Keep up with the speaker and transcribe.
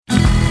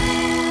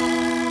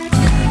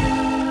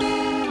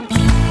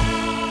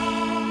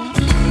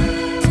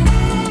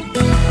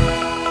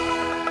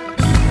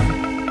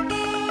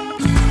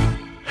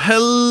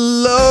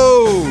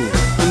Hello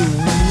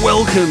and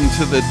welcome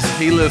to the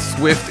Taylor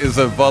Swift is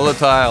a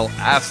Volatile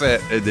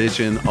Asset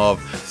edition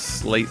of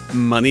Slate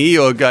Money,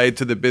 your guide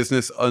to the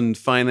business and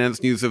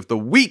finance news of the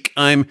week.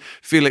 I'm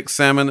Felix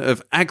Salmon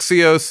of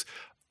Axios.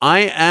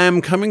 I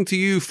am coming to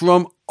you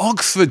from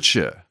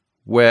Oxfordshire,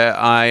 where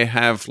I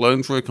have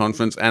flown for a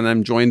conference, and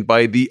I'm joined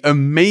by the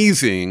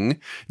amazing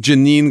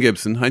Janine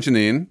Gibson. Hi,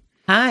 Janine.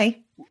 Hi.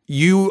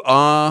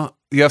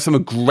 You have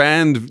some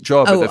grand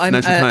job at the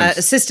Financial Times. I'm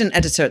assistant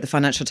editor at the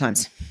Financial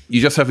Times.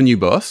 You just have a new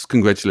boss.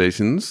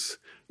 Congratulations.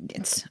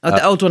 Yes.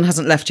 The old one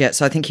hasn't left yet,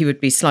 so I think he would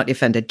be slightly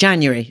offended.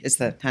 January is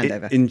the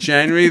handover. In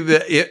January,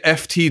 the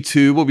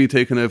FT2 will be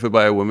taken over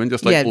by a woman,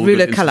 just like all good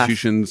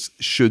institutions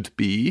should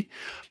be.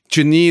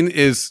 Janine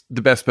is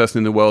the best person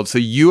in the world. So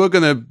you are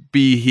going to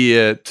be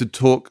here to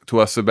talk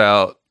to us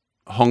about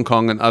Hong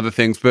Kong and other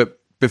things. But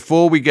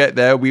before we get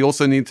there, we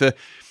also need to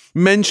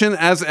mention,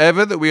 as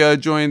ever, that we are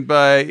joined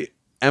by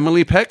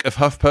Emily Peck of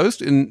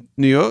HuffPost in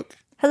New York.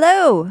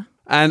 Hello.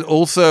 And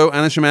also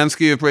Anna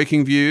Szymanski of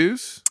Breaking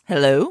Views.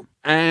 Hello.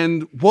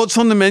 And what's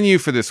on the menu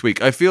for this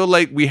week? I feel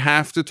like we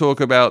have to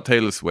talk about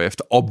Taylor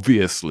Swift,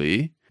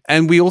 obviously.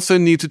 And we also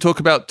need to talk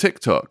about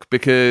TikTok,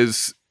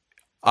 because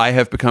I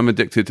have become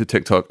addicted to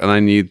TikTok and I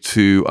need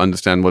to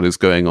understand what is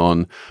going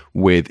on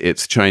with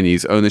its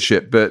Chinese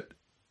ownership. But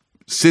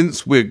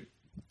since we're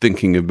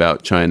thinking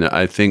about China,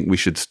 I think we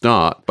should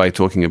start by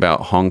talking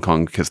about Hong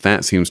Kong, because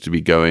that seems to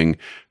be going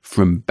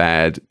from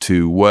bad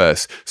to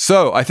worse.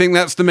 So I think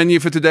that's the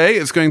menu for today.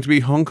 It's going to be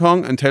Hong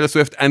Kong and Taylor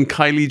Swift and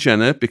Kylie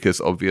Jenner, because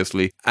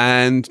obviously,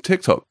 and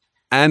TikTok.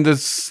 And a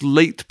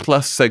Slate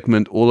Plus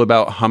segment all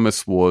about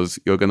hummus wars.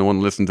 You're going to want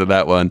to listen to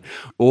that one.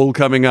 All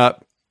coming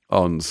up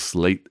on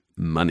Slate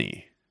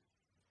Money.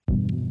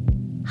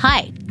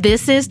 Hi,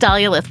 this is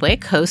Dahlia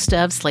Lithwick, host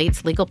of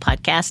Slate's legal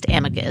podcast,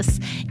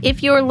 Amicus.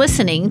 If you're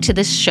listening to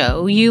this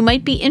show, you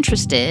might be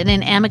interested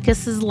in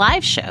Amicus's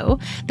live show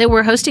that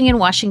we're hosting in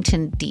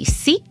Washington,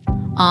 D.C.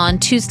 on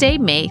Tuesday,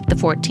 May the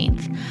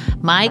 14th.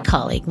 My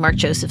colleague, Mark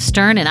Joseph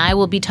Stern, and I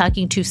will be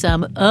talking to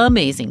some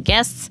amazing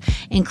guests,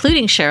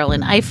 including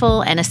Sherrilyn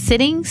Ifill and a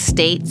sitting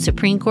state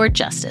Supreme Court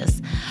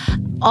justice,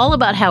 all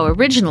about how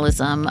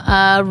originalism,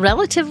 a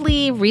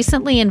relatively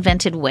recently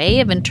invented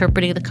way of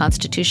interpreting the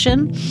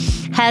Constitution,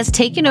 has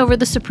taken over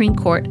the Supreme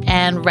Court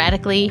and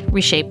radically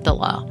reshaped the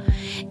law.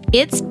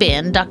 It's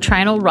been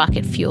doctrinal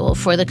rocket fuel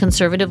for the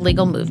conservative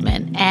legal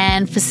movement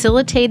and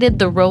facilitated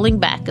the rolling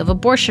back of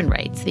abortion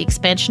rights, the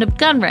expansion of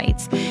gun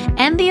rights,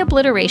 and the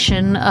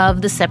obliteration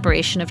of the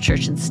separation of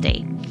church and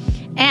state.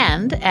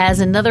 And as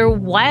another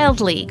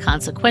wildly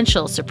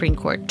consequential Supreme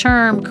Court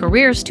term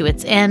careers to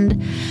its end,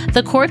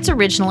 the court's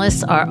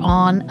originalists are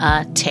on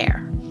a tear.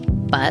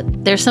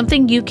 But there's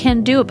something you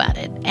can do about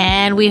it,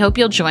 and we hope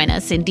you'll join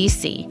us in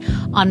D.C.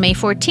 on May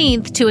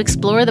 14th to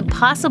explore the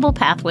possible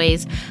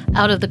pathways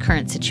out of the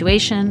current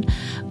situation.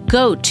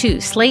 Go to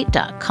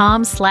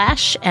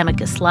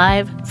slate.com/Amicus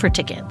Live for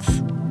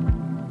tickets.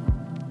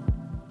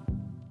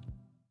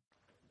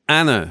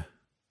 Anna.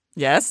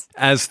 Yes?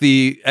 As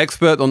the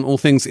expert on all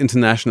things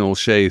international,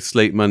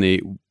 Slate Money,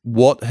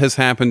 what has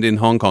happened in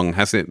Hong Kong?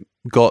 Has it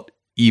got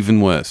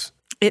even worse?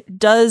 It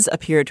does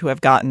appear to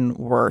have gotten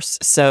worse.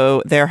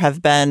 So there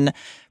have been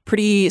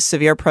pretty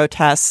severe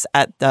protests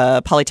at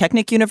the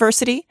Polytechnic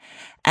University.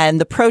 And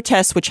the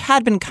protests, which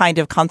had been kind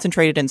of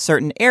concentrated in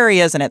certain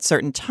areas and at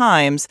certain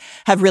times,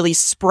 have really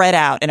spread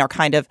out and are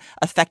kind of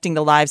affecting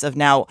the lives of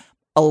now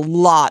a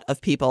lot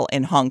of people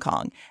in Hong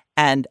Kong.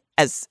 And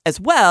as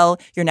well,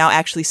 you're now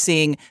actually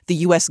seeing the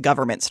U.S.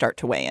 government start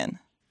to weigh in.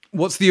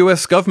 What's the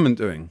U.S. government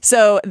doing?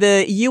 So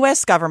the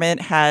U.S.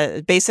 government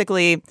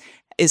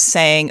is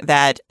saying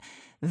that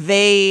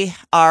they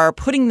are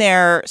putting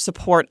their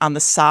support on the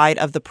side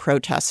of the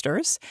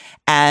protesters,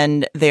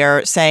 and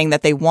they're saying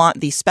that they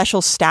want the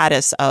special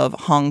status of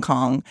Hong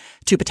Kong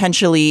to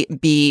potentially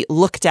be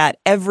looked at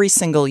every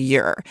single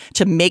year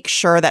to make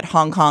sure that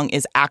Hong Kong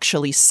is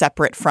actually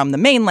separate from the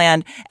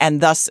mainland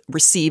and thus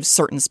receives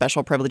certain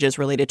special privileges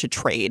related to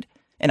trade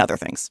and other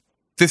things.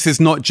 This is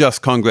not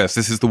just Congress.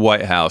 This is the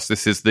White House.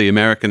 This is the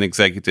American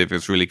executive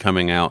is really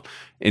coming out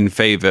in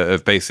favor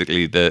of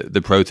basically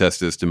the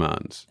protesters'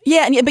 demands.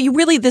 Yeah, but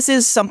this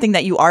is something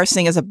that you are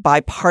seeing as a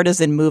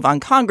bipartisan move on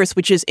Congress,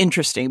 which is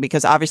interesting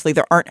because obviously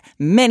there aren't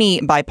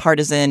many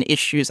bipartisan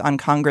issues on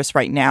Congress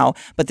right now.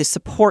 But the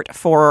support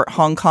for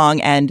Hong Kong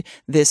and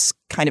this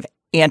kind of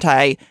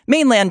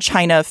anti-mainland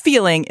China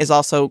feeling is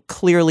also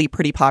clearly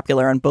pretty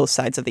popular on both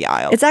sides of the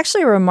aisle. It's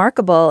actually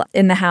remarkable.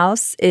 In the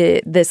House,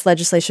 this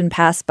legislation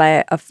passed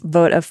by a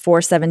vote of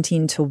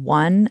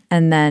 417-1,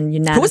 and then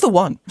unanimously. Who was the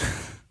one?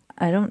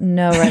 I don't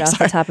know right off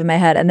the top of my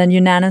head. And then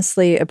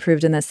unanimously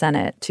approved in the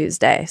Senate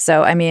Tuesday.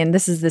 So, I mean,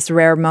 this is this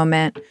rare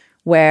moment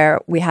where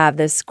we have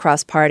this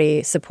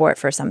cross-party support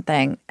for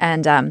something.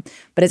 And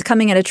but it's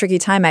coming at a tricky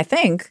time, I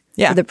think,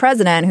 for the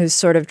president, who's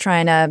sort of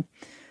trying to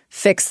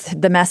fix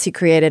the mess he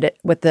created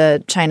with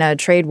the China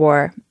trade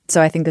war.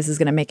 So I think this is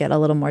going to make it a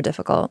little more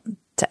difficult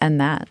to end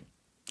that.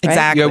 Right?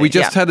 Exactly. Yeah, we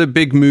just had a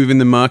big move in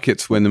the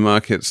markets when the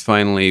markets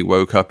finally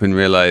woke up and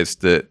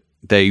realized that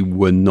they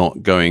were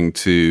not going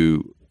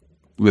to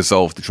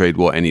resolve the trade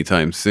war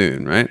anytime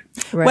soon, right?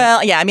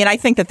 Well, yeah, I mean, I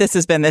think that this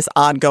has been this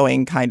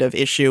ongoing kind of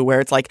issue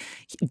where it's like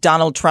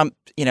Donald Trump,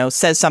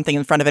 says something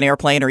in front of an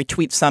airplane or he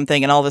tweets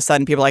something and all of a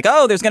sudden people are like,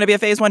 oh, there's going to be a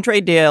phase 1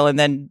 trade deal. And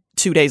then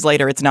 2 days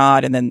later, it's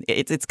not. And then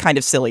it's kind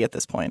of silly at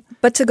this point.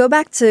 But to go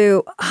back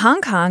to Hong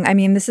Kong, I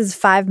mean, this is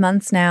 5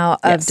 months now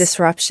of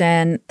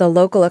disruption. The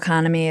local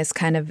economy is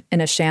kind of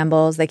in a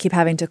shambles. They keep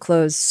having to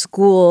close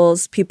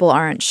schools. People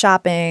aren't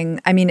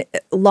shopping. I mean,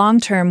 long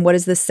term, what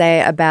does this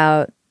say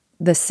about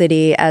the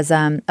city as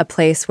a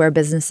place where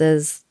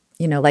businesses,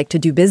 like to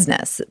do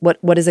business?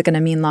 What is it going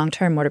to mean long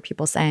term? What are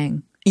people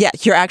saying? Yeah,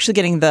 you're actually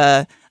getting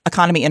the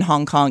economy in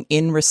Hong Kong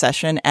in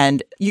recession.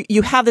 And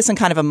you have this in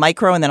kind of a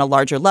micro and then a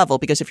larger level,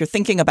 because if you're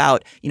thinking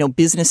about,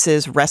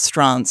 businesses,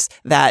 restaurants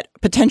that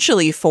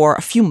potentially for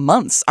a few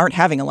months aren't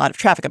having a lot of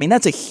traffic, I mean,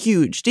 that's a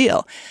huge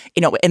deal,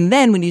 and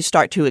then when you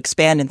start to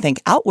expand and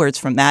think outwards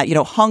from that,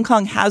 Hong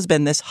Kong has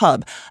been this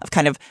hub of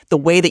kind of the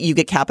way that you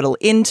get capital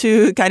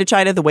into kind of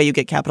China, the way you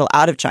get capital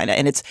out of China.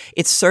 And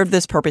it's served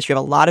this purpose. You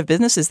have a lot of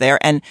businesses there.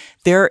 And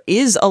there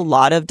is a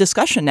lot of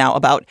discussion now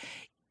about,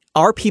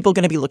 are people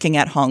going to be looking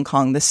at Hong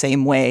Kong the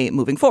same way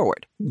moving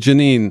forward?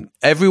 Janine,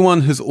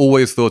 everyone has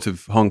always thought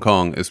of Hong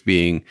Kong as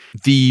being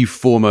the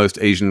foremost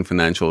Asian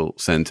financial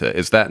center.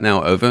 Is that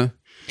now over?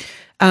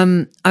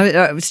 I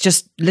was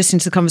just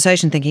listening to the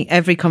conversation, thinking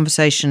every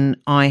conversation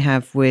I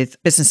have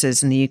with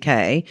businesses in the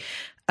UK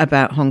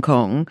about Hong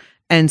Kong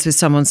ends with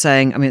someone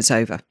saying, it's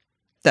over.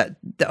 That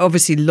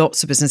obviously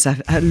lots of businesses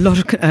have a lot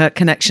of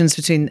connections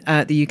between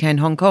the UK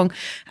and Hong Kong,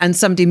 and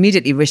somebody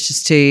immediately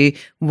wishes to,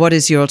 what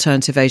is your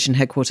alternative Asian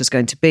headquarters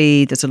going to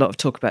be? There's a lot of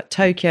talk about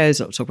Tokyo, there's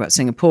a lot of talk about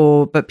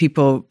Singapore, but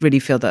people really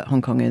feel that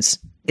Hong Kong is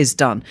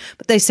done.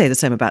 But they say the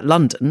same about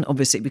London,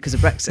 obviously, because of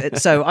Brexit.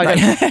 So I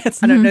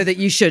don't know that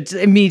you should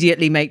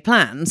immediately make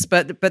plans,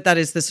 but that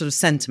is the sort of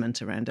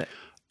sentiment around it.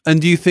 And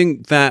do you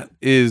think that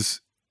is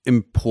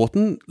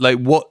important? Like,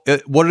 what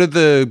are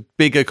the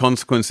bigger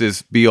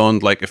consequences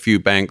beyond like a few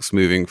banks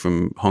moving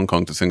from Hong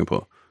Kong to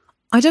Singapore?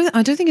 I don't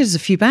think it is a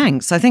few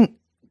banks. I think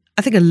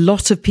a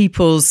lot of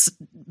people's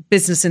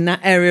business in that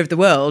area of the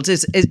world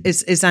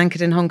is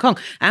anchored in Hong Kong.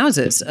 Ours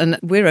is, and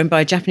we're owned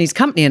by a Japanese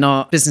company, and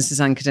our business is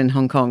anchored in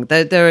Hong Kong.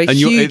 There are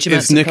huge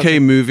amounts. Is Nikkei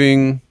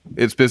moving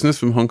its business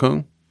from Hong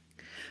Kong?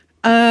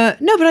 No,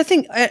 but I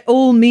think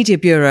all media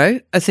bureau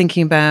are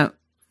thinking about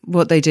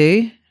what they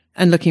do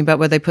and looking about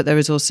where they put their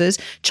resources.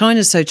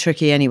 China's so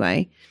tricky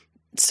anyway,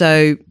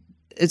 so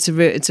it's a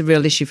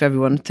real issue for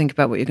everyone to think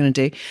about what you're going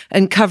to do.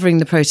 And covering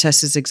the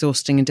protests is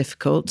exhausting and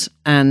difficult,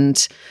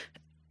 and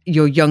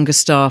your younger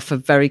staff are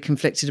very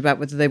conflicted about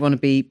whether they want to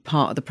be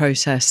part of the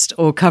protest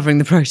or covering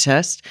the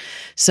protest.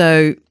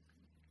 So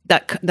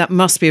that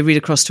must be a read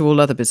across to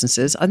all other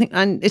businesses, I think,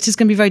 and it is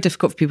going to be very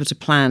difficult for people to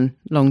plan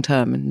long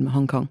term in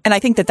Hong Kong. And I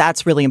think that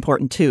that's really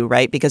important too,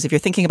 right? Because if you're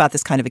thinking about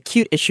this kind of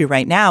acute issue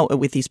right now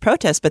with these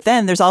protests, but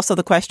then there's also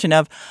the question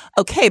of,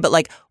 okay, but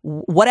like,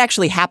 what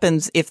actually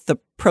happens if the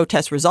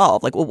protests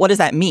resolve? Like, well, what does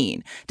that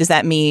mean? Does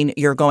that mean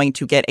you're going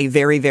to get a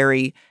very,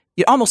 very,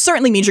 it almost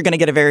certainly means you're going to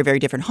get a very, very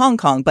different Hong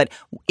Kong, but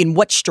in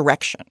which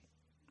direction,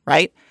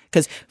 right?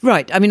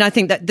 Right. I mean, I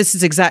think that this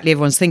is exactly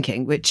everyone's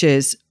thinking, which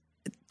is,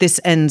 this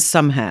ends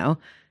somehow,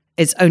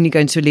 it's only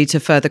going to lead to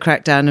further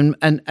crackdown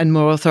and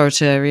more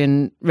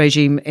authoritarian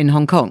regime in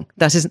Hong Kong.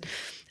 That isn't,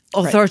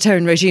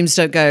 authoritarian regimes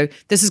don't go,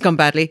 this has gone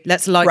badly,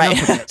 let's lighten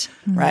up a bit.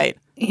 Right.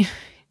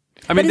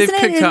 I mean, but isn't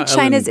it in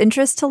China's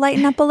interest to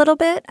lighten up a little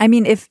bit? I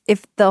mean, if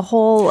the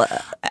whole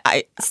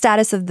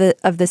status of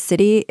the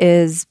city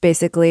is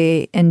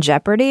basically in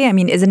jeopardy, I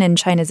mean, isn't it in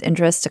China's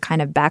interest to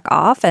kind of back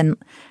off and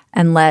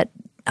let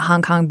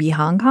Hong Kong be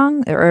Hong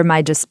Kong? Or am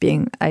I just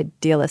being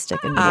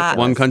idealistic and ridiculous?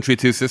 One country,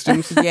 two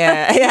systems?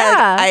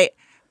 Yeah.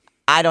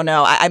 I don't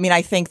know. I mean,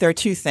 I think there are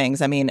two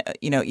things. I mean,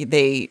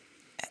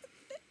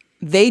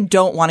 they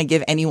don't want to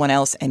give anyone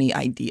else any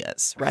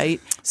ideas,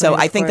 right? So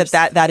I think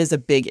that is a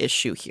big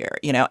issue here,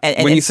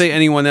 And when you say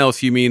anyone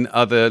else, you mean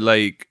other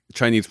like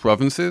Chinese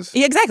provinces?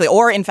 Yeah, exactly.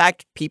 Or in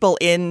fact, people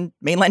in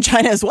mainland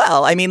China as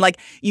well. I mean, like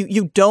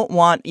you don't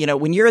want,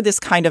 when you're this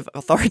kind of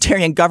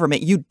authoritarian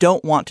government, you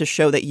don't want to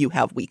show that you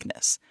have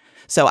weakness.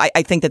 So I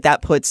think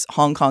that puts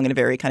Hong Kong in a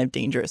very kind of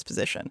dangerous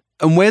position.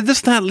 And where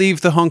does that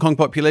leave the Hong Kong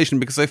population?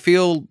 Because I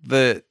feel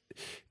that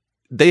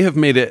they have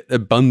made it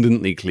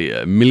abundantly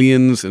clear.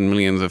 Millions and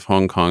millions of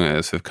Hong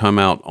Kongers have come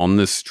out on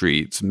the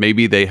streets.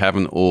 Maybe they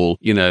haven't all,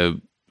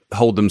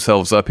 hold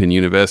themselves up in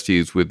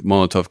universities with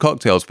Molotov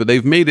cocktails, but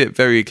they've made it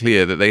very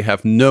clear that they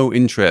have no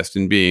interest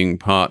in being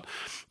part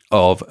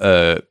of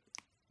a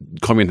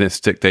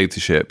communist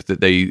dictatorship, that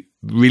they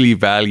really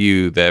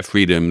value their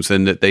freedoms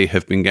and that they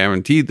have been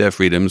guaranteed their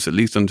freedoms at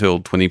least until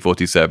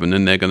 2047,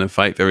 and they're going to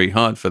fight very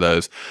hard for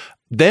those.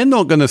 They're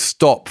not going to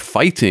stop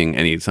fighting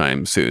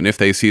anytime soon if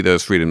they see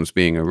those freedoms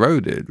being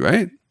eroded,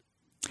 right?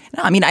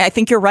 No, I mean, I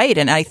think you're right.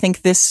 And I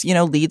think this,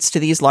 leads to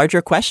these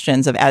larger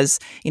questions of as,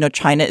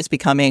 China is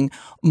becoming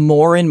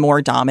more and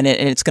more dominant,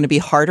 and it's going to be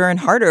harder and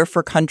harder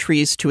for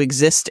countries to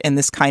exist in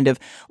this kind of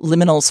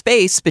liminal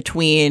space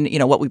between,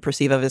 what we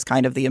perceive of as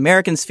kind of the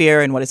American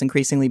sphere and what is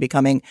increasingly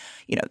becoming,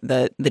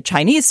 the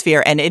Chinese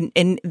sphere. And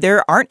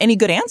there aren't any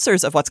good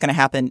answers of what's going to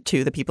happen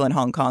to the people in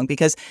Hong Kong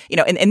because,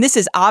 and this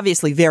is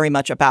obviously very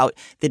much about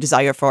the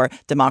desire for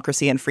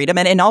democracy and freedom,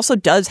 and also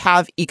does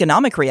have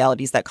economic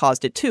realities that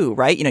caused it too,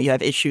 right? You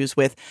have issues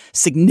with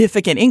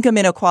significant income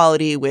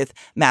inequality, with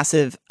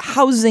massive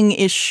housing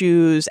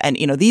issues, and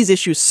these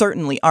issues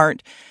certainly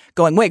aren't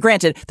going away.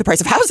 Granted, the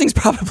price of housing is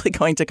probably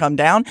going to come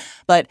down,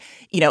 but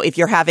if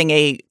you're having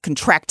a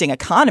contracting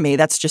economy,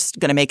 that's just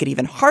going to make it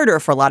even harder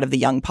for a lot of the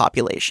young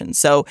population.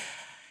 So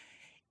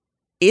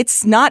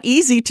it's not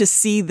easy to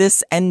see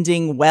this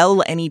ending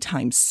well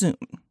anytime soon.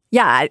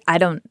 Yeah, I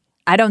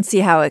don't see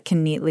how it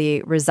can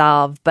neatly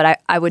resolve, but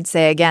I would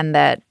say again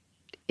that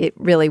it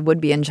really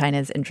would be in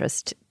China's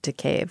interest to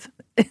cave.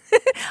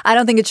 I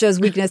don't think it shows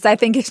weakness. I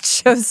think it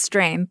shows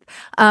strength.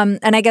 And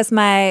I guess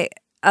my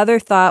other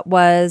thought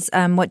was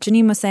what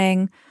Janine was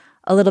saying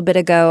a little bit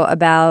ago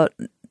about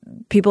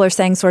people are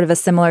saying sort of a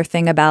similar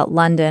thing about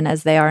London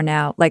as they are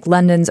now. Like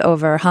London's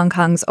over, Hong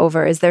Kong's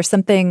over. Is there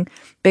something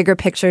bigger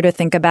picture to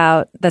think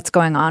about that's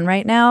going on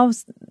right now?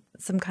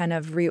 Some kind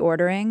of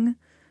reordering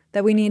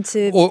that we need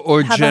to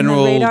or have general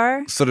on the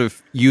radar? Sort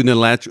of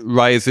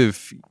rise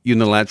of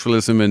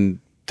unilateralism and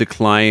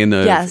decline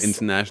of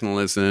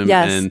internationalism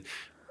and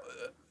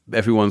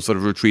everyone's sort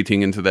of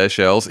retreating into their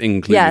shells,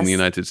 including the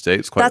United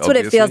States. That's obviously.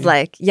 What it feels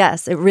like.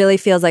 Yes, it really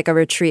feels like a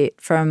retreat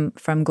from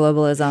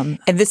globalism.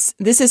 And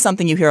this is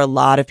something you hear a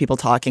lot of people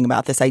talking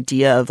about, this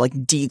idea of like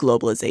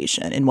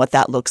deglobalization and what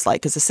that looks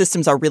like, because the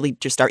systems are really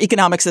just our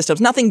economic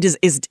systems. Nothing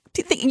is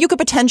you could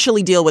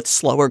potentially deal with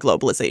slower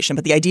globalization,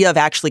 but the idea of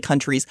actually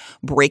countries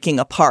breaking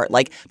apart,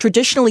 like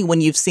traditionally when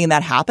you've seen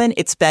that happen,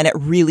 it's been at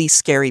really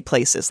scary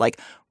places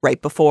like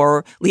right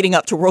before leading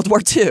up to World War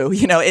II.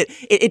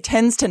 It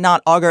tends to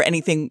not augur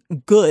anything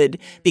good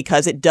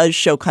because it does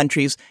show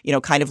countries,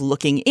 kind of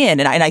looking in.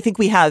 And I think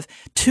we have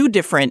two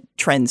different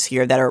trends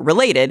here that are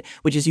related,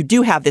 which is you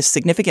do have this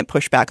significant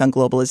pushback on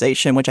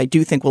globalization, which I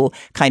do think will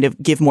kind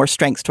of give more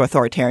strength to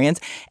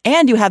authoritarians.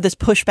 And you have this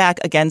pushback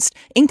against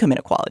income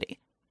inequality,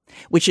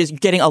 which is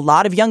getting a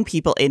lot of young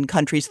people in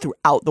countries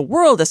throughout the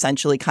world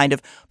essentially kind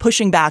of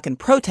pushing back and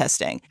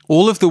protesting.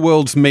 All of the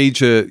world's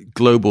major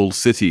global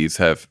cities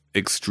have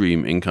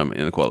extreme income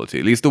inequality,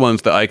 at least the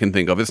ones that I can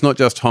think of. It's not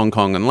just Hong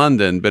Kong and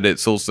London, but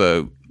it's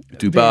also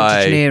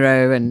Dubai. Rio de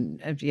Janeiro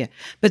and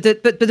But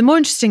the more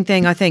interesting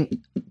thing, I think,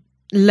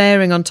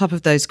 layering on top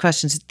of those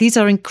questions, these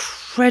are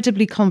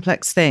incredibly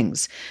complex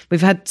things. We've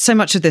had so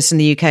much of this in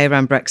the UK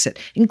around Brexit.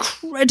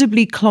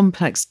 Incredibly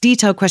complex,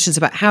 detailed questions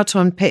about how to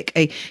unpick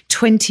a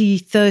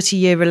 20,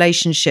 30-year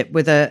relationship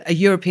with a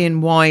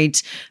European-wide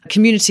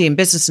community and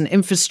business and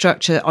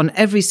infrastructure on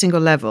every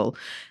single level.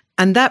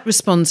 And that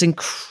responds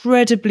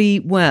incredibly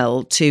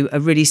well to a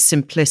really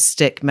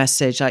simplistic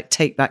message like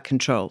take back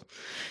control.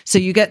 So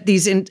you get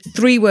these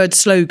three-word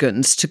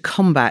slogans to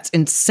combat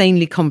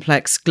insanely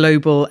complex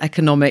global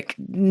economic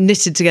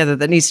knitted together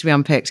that needs to be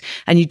unpicked.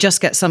 And you just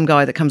get some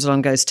guy that comes along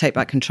and goes, take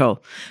back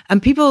control.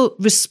 And people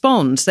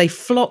respond, they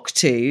flock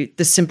to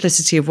the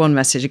simplicity of one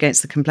message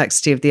against the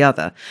complexity of the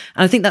other.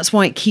 And I think that's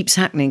why it keeps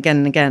happening again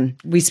and again.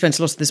 We spent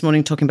a lot of this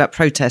morning talking about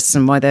protests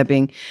and why they're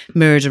being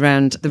mirrored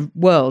around the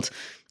world.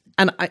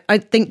 And I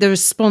think the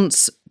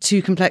response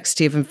to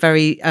complexity of a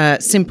very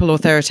simple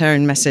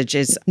authoritarian message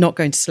is not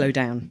going to slow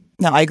down.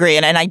 No, I agree.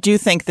 And I do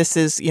think this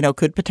is,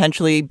 could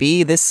potentially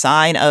be this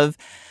sign of,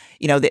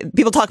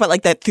 people talk about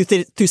like that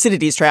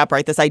Thucydides trap,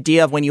 right? This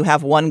idea of when you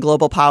have one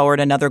global power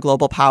and another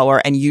global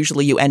power, and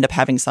usually you end up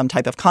having some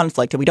type of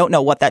conflict. And we don't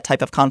know what that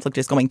type of conflict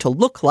is going to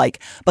look like.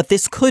 But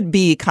this could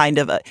be kind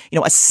of a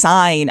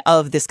sign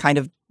of this kind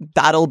of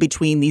battle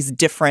between these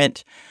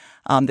different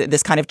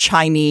this kind of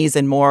Chinese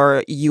and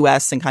more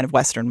U.S. and kind of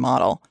Western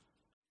model.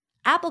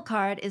 Apple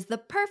Card is the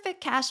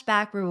perfect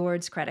cashback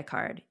rewards credit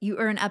card. You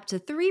earn up to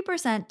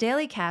 3%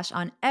 daily cash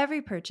on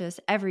every purchase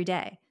every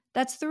day.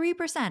 That's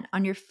 3%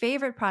 on your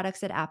favorite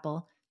products at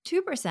Apple,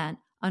 2%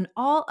 on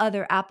all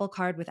other Apple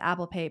Card with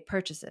Apple Pay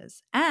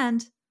purchases,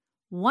 and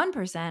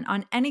 1%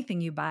 on anything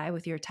you buy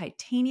with your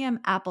titanium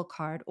Apple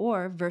Card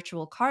or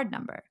virtual card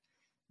number.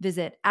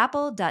 Visit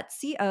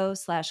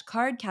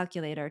apple.co/card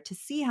calculator to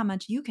see how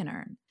much you can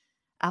earn.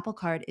 Apple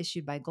Card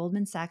issued by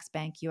Goldman Sachs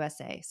Bank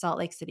USA, Salt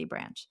Lake City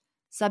branch.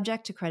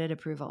 Subject to credit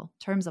approval.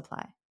 Terms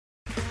apply.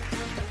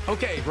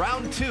 Okay,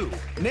 round two.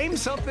 Name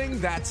something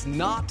that's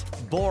not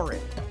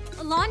boring.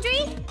 A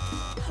laundry?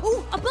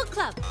 Ooh, a book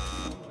club.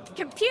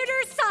 Computer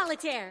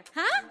solitaire,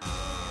 huh?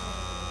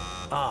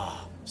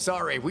 Ah,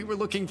 sorry, we were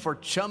looking for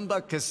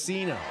Chumba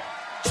Casino.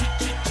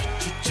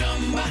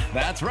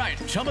 That's right.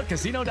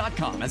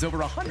 ChumbaCasino.com has over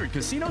 100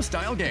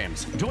 casino-style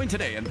games. Join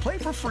today and play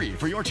for free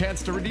for your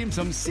chance to redeem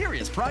some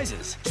serious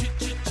prizes.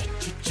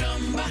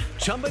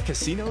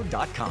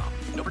 ChumbaCasino.com.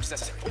 No purchase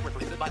necessary. Void where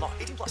prohibited by law.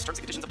 18+ terms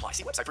and conditions apply.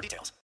 See website for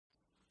details.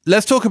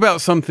 Let's talk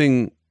about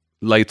something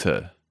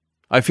lighter.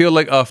 I feel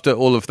like after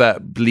all of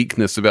that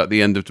bleakness about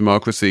the end of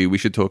democracy, we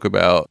should talk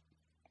about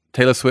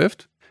Taylor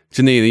Swift.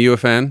 Janine, are you a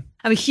fan?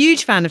 I'm a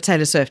huge fan of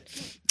Taylor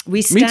Swift.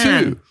 Me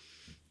too.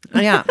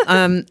 Yeah.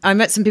 I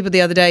met some people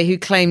the other day who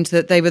claimed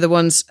that they were the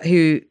ones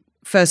who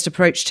first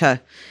approached her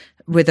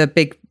with a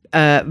big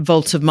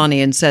vault of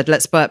money and said,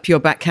 let's buy up your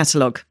back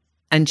catalogue.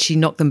 And she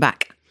knocked them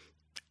back.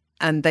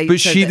 But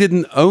she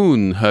didn't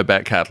own her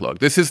back catalogue.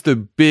 This is the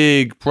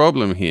big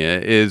problem here,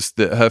 is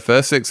that her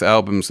first 6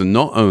 albums are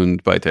not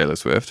owned by Taylor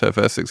Swift. Her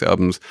first 6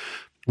 albums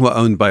were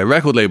owned by a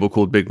record label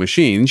called Big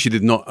Machine. She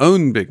did not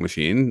own Big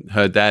Machine.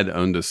 Her dad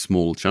owned a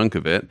small chunk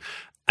of it.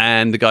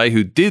 And the guy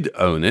who did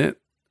own it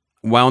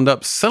wound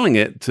up selling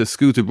it to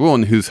Scooter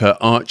Braun, who's her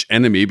arch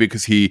enemy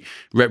because he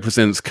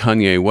represents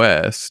Kanye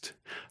West.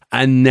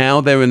 And now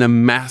they're in a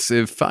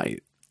massive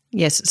fight.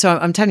 Yes. So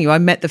I'm telling you, I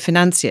met the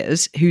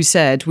financiers who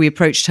said, we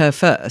approached her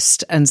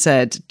first and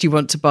said, do you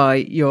want to buy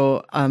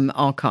your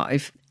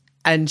archive?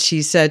 And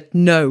she said,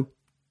 no.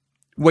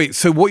 Wait,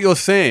 so what you're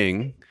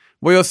saying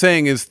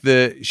is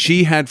that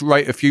she had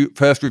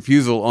first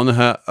refusal on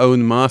her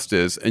own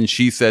masters and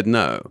she said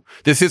no.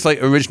 This is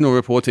like original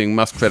reporting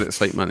must credit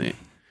Slate Money.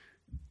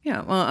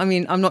 Yeah. Well, I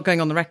mean, I'm not going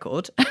on the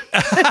record.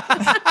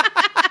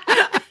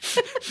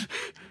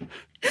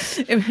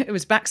 It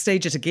was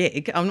backstage at a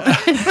gig.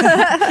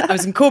 I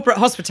was in corporate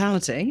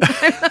hospitality.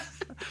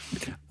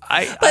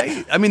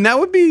 I mean, that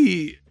would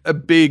be a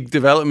big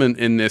development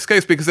in this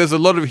case because there's a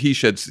lot of he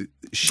said,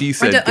 she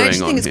said going on. I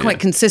actually think it's quite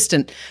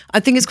consistent. I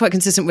think it's quite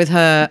consistent with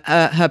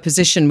her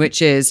position,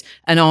 which is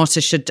an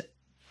artist should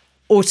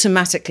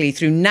automatically,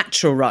 through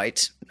natural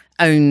right,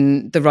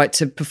 own the right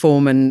to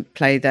perform and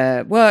play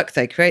their work.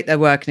 They create their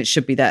work, and it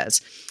should be theirs.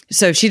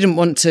 So if she didn't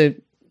want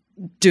to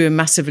do a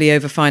massively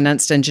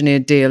over-financed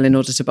engineered deal in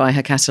order to buy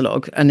her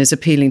catalogue and is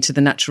appealing to the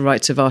natural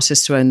rights of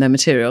artists to own their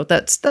material,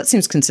 that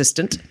seems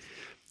consistent.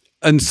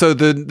 And so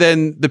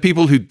then the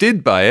people who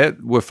did buy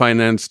it were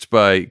financed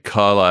by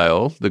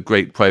Carlyle, the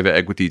great private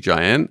equity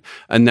giant.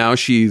 And now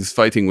she's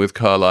fighting with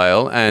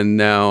Carlyle. And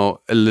now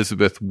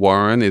Elizabeth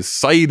Warren is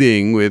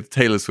siding with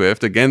Taylor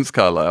Swift against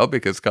Carlyle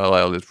because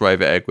Carlyle is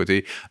private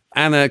equity.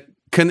 Anna,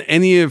 can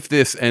any of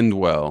this end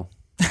well?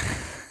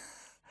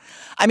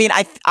 I mean,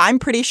 I'm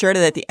pretty sure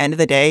that at the end of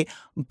the day,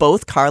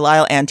 both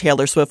Carlyle and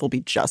Taylor Swift will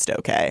be just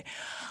okay.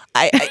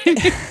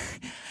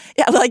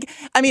 Yeah, like,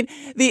 I mean,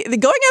 the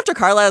going after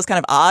Carlyle is kind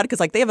of odd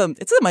because, like,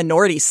 it's a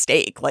minority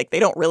stake. Like,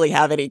 they don't really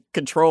have any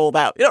control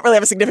they don't really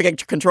have a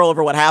significant control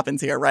over what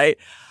happens here, right?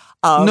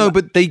 No,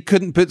 but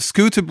but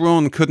Scooter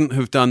Braun couldn't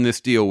have done this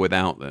deal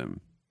without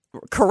them.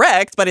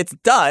 Correct, but it's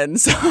done.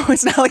 So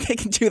it's not like they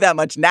can do that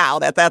much now.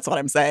 That's what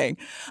I'm saying.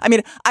 I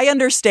mean, I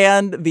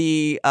understand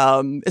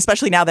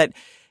especially now that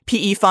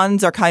PE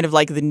funds are kind of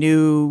like the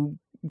new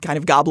kind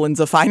of goblins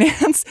of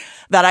finance,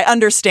 that I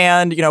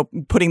understand,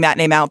 putting that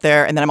name out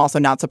there. And then I'm also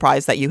not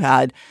surprised that you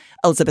had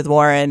Elizabeth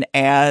Warren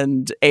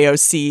and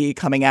AOC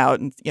coming out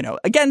and,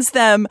 against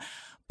them.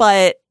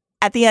 But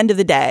at the end of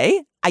the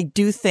day, I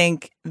do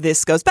think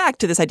this goes back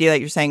to this idea that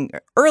you're saying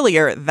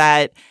earlier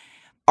that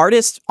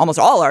artists, almost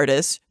all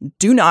artists,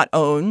 do not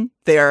own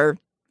their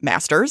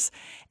masters.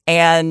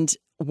 And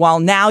while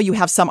now you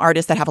have some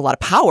artists that have a lot of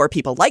power,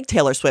 people like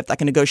Taylor Swift that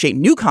can negotiate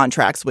new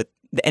contracts with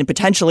and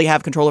potentially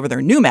have control over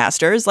their new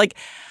masters, like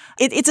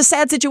it's a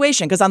sad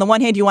situation because on the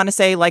one hand, you want to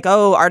say like,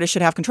 oh, artists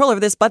should have control over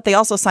this, but they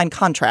also sign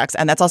contracts.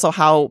 And that's also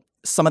how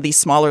some of these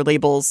smaller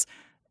labels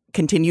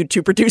continue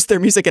to produce their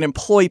music and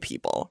employ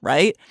people,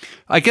 right?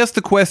 I guess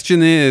the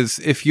question is,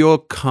 if you're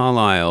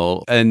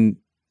Carlyle and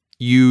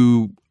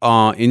you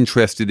are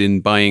interested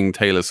in buying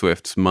Taylor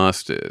Swift's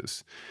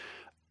masters,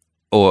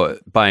 or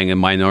buying a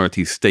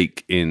minority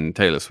stake in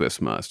Taylor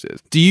Swift's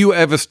masters, do you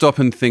ever stop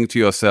and think to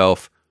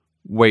yourself,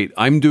 wait,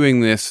 I'm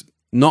doing this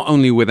not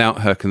only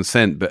without her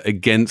consent, but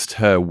against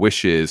her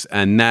wishes,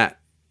 and that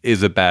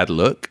is a bad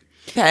look?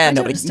 I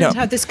don't understand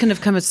how this can have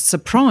come as a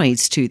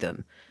surprise to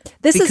them.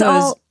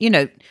 Because,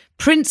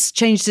 Prince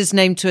changed his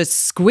name to a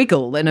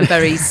squiggle in a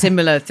very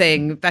similar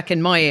thing back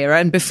in my era.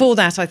 And before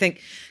that, I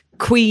think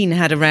Queen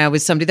had a row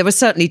with somebody. There were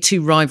certainly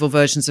 2 rival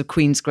versions of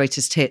Queen's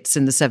greatest hits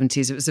in the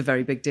 70s. It was a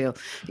very big deal.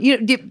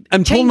 And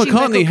Paul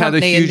McCartney had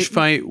a huge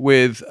fight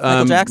with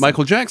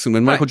Michael Jackson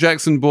when Michael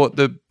Jackson bought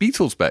the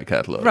Beatles back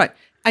catalogue. Right.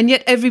 And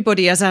yet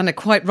everybody, as Anna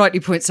quite rightly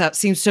points out,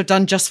 seems to have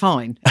done just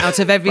fine out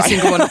of every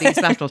single one of these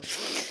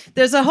battles.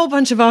 There's a whole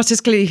bunch of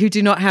artists clearly who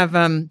do not have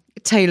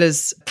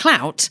Taylor's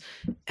clout,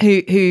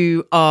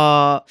 who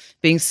are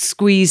being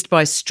squeezed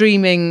by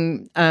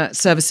streaming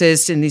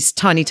services in these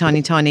tiny,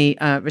 tiny, tiny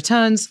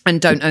returns and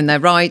don't own their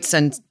rights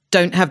and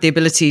don't have the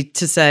ability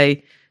to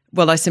say,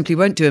 well, I simply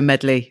won't do a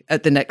medley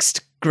at the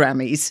next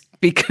Grammys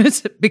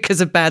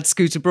because of bad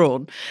Scooter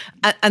Braun.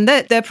 And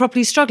they're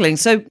properly struggling.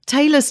 So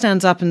Taylor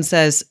stands up and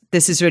says,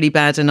 this is really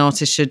bad and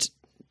artists should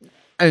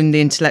own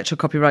the intellectual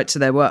copyright to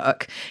their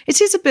work.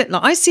 It is a bit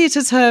like, I see it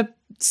as her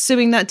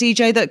suing that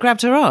DJ that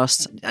grabbed her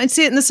ass. I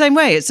see it in the same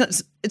way.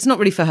 It's not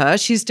really for her.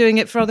 She's doing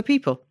it for other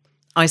people.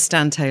 I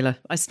stand Taylor.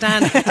 I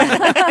stand.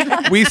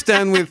 We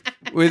stand with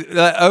with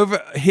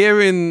over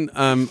here in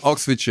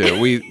Oxfordshire,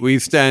 we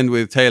stand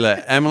with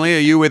Taylor. Emily, are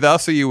you with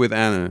us or are you with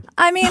Anna?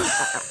 I mean,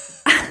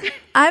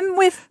 I'm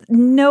with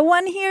no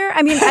one here.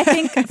 I mean, I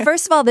think,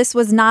 first of all, this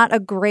was not a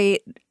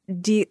great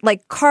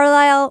like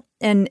Carlisle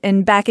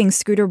and backing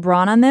Scooter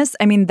Braun on this.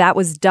 I mean, that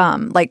was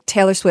dumb. Like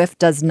Taylor Swift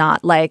does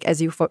not like, as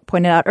you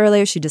pointed out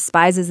earlier, she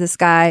despises this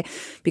guy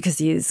because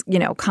he's,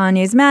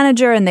 Kanye's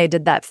manager. And they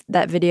did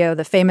that video,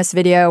 the famous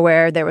video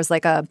where there was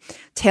like a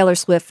Taylor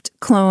Swift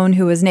clone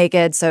who was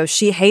naked. So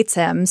she hates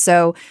him.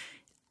 So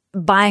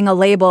buying a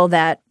label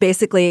that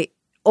basically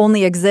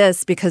only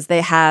exists because they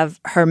have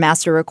her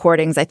master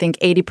recordings, I think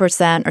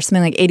 80% or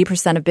something like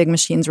 80% of Big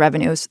Machine's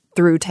revenues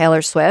through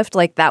Taylor Swift.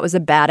 Like that was a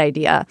bad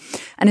idea.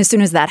 And as soon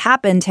as that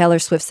happened, Taylor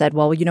Swift said,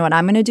 well, you know what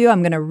I'm going to do?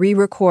 I'm going to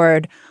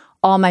re-record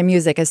all my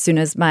music as soon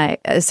as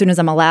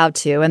I'm allowed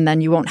to, and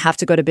then you won't have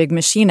to go to Big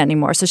Machine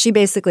anymore. So she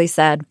basically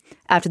said,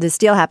 after this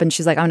deal happened,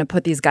 she's like, I'm going to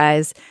put these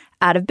guys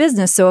out of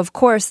business. So of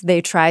course they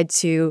tried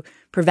to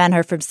prevent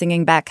her from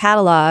singing back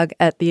catalog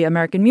at the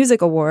American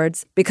Music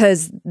Awards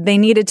because they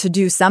needed to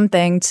do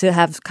something to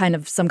have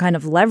some kind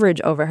of leverage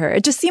over her.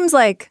 It just seems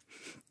like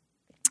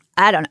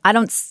I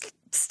don't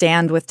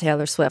stand with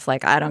Taylor Swift.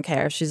 Like, I don't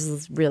care.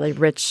 She's really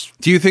rich.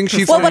 Do you think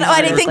she's going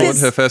to re-record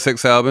her first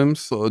 6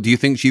 albums? Or do you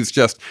think she's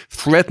just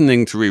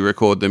threatening to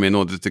re-record them in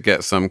order to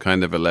get some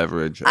kind of a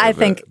leverage? I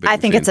think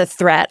it's a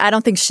threat. I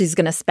don't think she's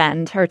going to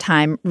spend her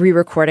time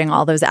re-recording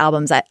all those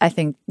albums. I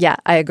think, yeah,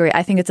 I agree.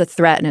 I think it's a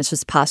threat and it's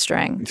just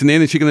posturing. Janine,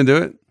 is she going to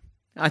do it?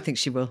 I think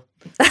she will.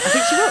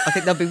 I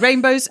think there'll be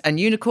rainbows and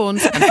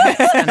unicorns and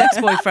pets and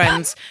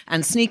ex-boyfriends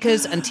and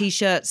sneakers and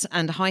T-shirts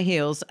and high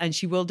heels, and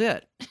she will do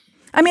it.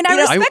 I mean, I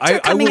respect her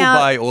coming out.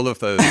 I will buy all of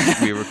those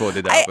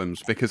re-recorded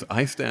albums because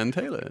I stand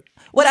Taylor.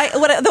 What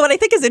I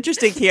think is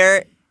interesting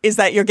here is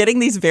that you're getting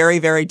these very,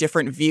 very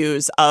different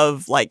views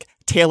of like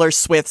Taylor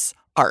Swift's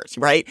art,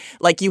 right?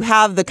 Like you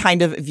have the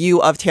kind of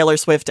view of Taylor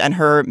Swift and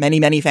her many,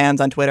 many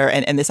fans on Twitter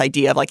and this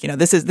idea of like,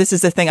 this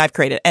is the thing I've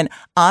created. And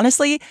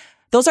honestly,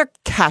 those are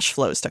cash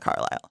flows to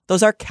Carlisle.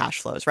 Those are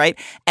cash flows, right?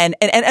 And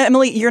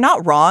Emily, you're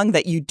not wrong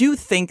that you do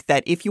think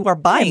that if you are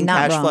buying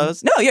cash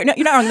flows, no, you're not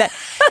wrong that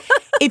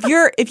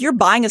if you're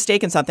buying a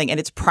stake in something and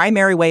its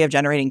primary way of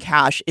generating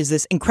cash is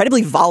this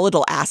incredibly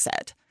volatile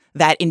asset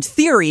that in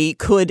theory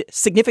could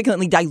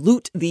significantly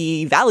dilute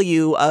the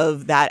value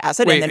of that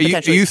asset. Wait, and then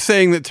potentially, are you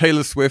saying that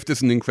Taylor Swift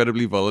is an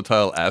incredibly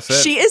volatile asset?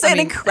 She is an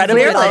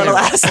incredibly volatile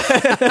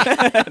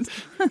asset.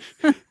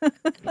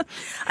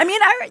 I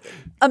mean,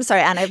 I'm sorry,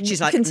 Anna. She's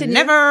like, continue.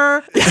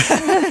 never.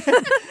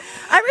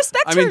 I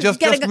respect her.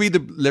 Just read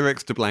the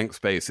lyrics to Blank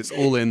Space. It's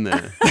all in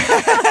there.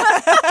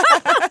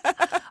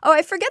 Oh,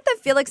 I forget that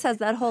Felix has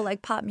that whole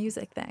like pop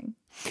music thing.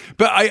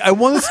 But I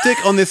want to stick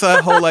on this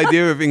whole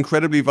idea of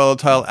incredibly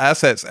volatile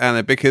assets,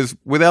 Anna, because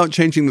without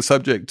changing the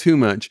subject too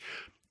much,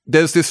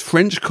 there's this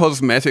French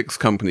cosmetics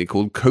company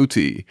called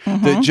Coty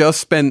that just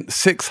spent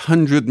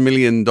 $600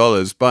 million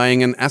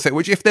buying an asset,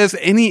 which if there's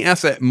any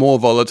asset more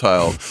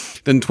volatile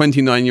than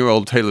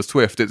 29-year-old Taylor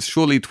Swift, it's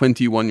surely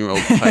 21-year-old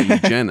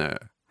Kylie Jenner,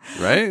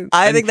 right?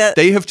 I think that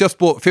they have just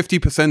bought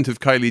 50% of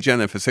Kylie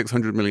Jenner for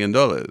 $600 million.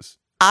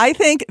 I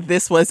think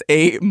this was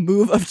a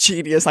move of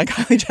genius on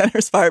Kylie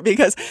Jenner's part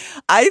because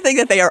I think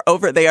that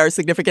they are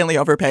significantly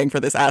overpaying for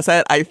this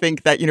asset. I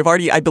think that you've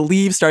already, I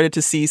believe, started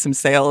to see some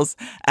sales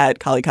at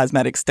Kylie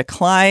Cosmetics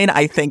decline.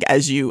 I think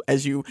as you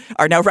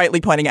are now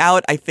rightly pointing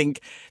out, I think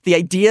the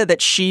idea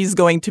that she's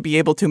going to be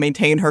able to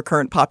maintain her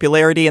current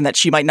popularity and that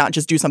she might not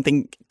just do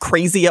something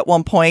crazy at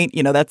one point,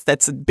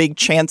 that's a big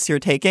chance you're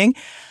taking.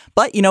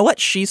 But you know what?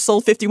 She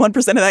sold 51%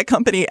 of that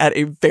company at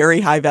a very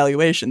high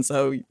valuation.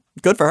 So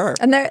good for her.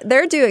 And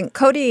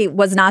Coty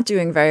was not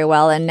doing very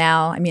well. And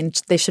now, I mean,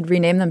 they should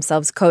rename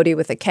themselves Coty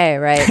with a K,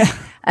 right?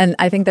 And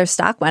I think their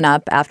stock went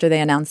up after they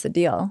announced the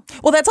deal.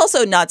 Well, that's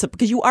also not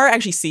because you are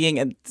actually seeing,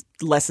 and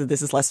this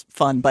is less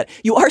fun, but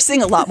you are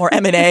seeing a lot more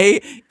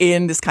M&A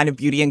in this kind of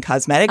beauty and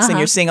cosmetics. And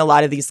you're seeing a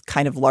lot of these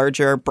kind of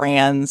larger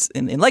brands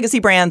in legacy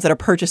brands that are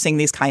purchasing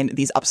these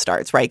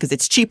upstarts, right? Because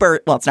it's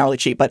cheaper. Well, it's not really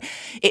cheap, but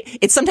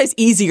it's sometimes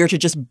easier to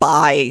just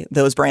buy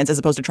those brands as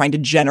opposed to trying to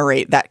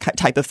generate that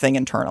type of thing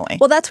internally.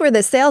 Well, that's where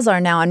the sales are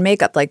now on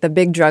makeup. Like the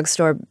big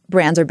drugstore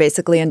brands are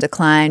basically in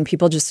decline.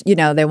 People just,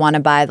 they want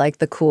to buy like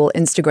the cool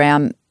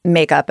Instagram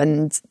makeup.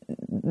 And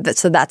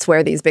so that's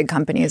where these big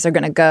companies are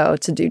going to go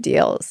to do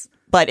deals.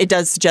 But it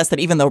does suggest that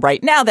even though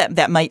right now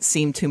that might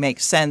seem to make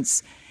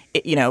sense,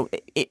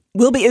 it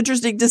will be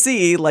interesting to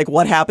see like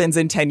what happens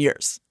in 10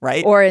 years,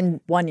 right? Or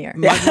in 1 year.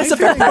 Yeah, that's a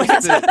fair point.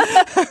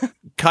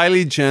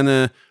 Kylie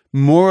Jenner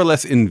more or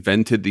less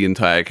invented the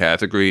entire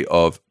category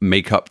of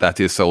makeup that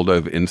is sold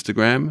over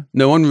Instagram.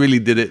 No one really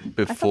did it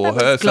before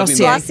her.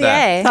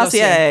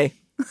 Glossier.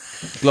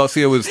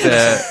 Glossier was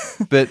there.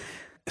 But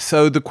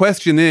so the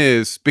question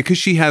is, because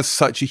she has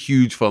such a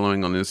huge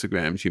following on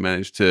Instagram, she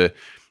managed to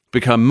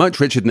become much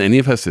richer than any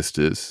of her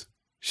sisters.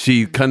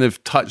 She kind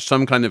of touched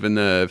some kind of a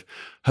nerve.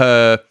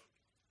 Her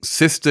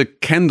sister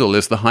Kendall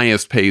is the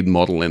highest paid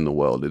model in the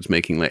world. It's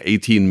making like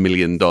 $18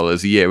 million a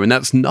year. And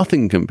that's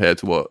nothing compared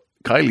to what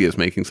Kylie is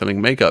making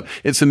selling makeup.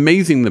 It's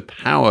amazing the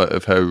power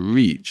of her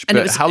reach. And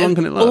but how long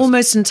can it last?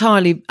 Almost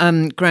entirely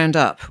ground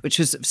up, which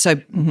was so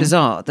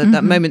bizarre.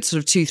 That moment sort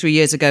of 2-3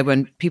 years ago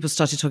when people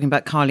started talking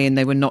about Kylie and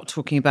they were not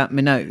talking about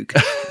Minogue.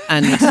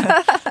 And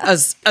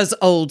as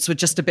olds were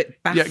just a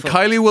bit baffled. Yeah,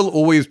 Kylie will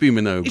always be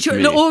Minogue.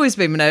 She'll always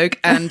be Minogue.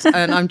 And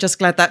I'm just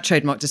glad that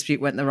trademark dispute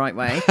went the right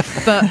way.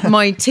 But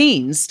my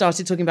teens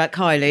started talking about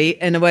Kylie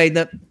in a way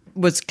that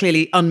was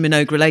clearly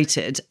un-Minogue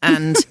related.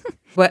 And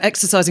were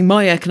exercising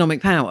my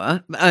economic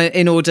power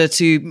in order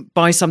to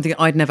buy something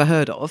I'd never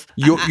heard of.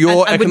 Your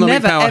and economic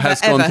never, power ever,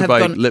 has ever gone to have buy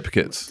gone- lip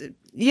kits.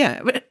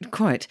 Yeah,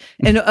 quite.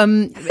 In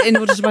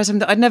order to buy something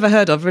that I'd never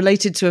heard of,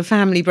 related to a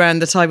family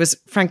brand that I was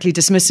frankly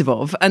dismissive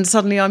of, and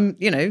suddenly I'm,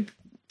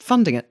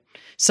 funding it.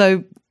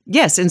 So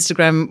yes,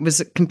 Instagram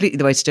was completely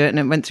the way to do it, and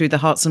it went through the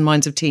hearts and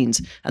minds of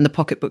teens and the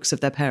pocketbooks of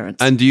their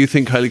parents. And do you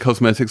think Kylie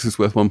Cosmetics is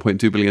worth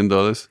 $1.2 billion?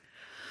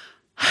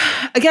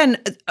 Again,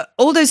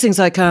 all those things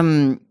like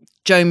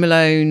Jo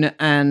Malone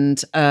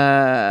and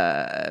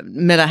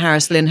Miller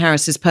Harris, Lynn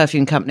Harris's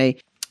perfume company,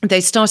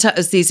 they start out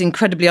as these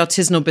incredibly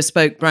artisanal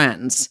bespoke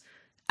brands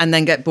and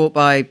then get bought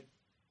by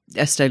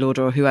Estee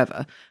Lauder or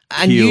whoever.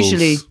 And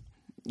Kiehl's.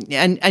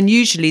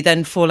 usually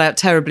then fall out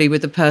terribly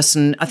with the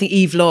person. I think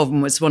Eve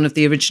Lom was one of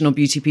the original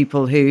beauty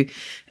people who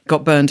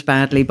got burned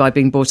badly by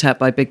being bought out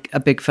by a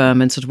big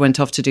firm and sort of went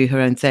off to do her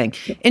own thing.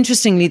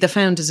 Interestingly, the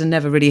founders are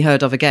never really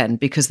heard of again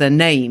because their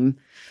name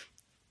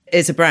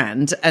is a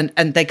brand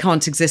and they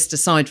can't exist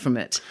aside from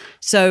it.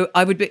 So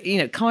I would be,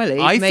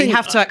 Kylie may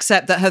have to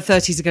accept that her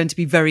 30s are going to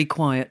be very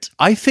quiet.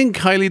 I think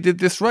Kylie did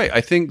this right.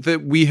 I think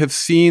that we have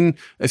seen,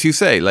 as you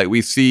say, like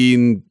we've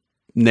seen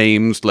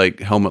names like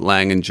Helmut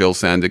Lang and Jill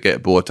Sander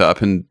get bought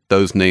up, and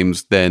those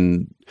names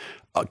then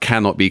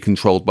cannot be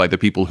controlled by the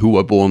people who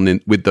were born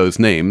with those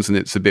names. And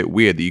it's a bit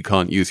weird that you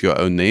can't use your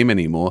own name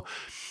anymore.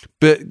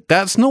 But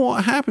that's not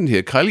what happened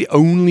here. Kylie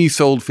only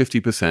sold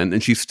 50%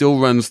 and she still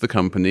runs the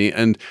company,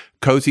 and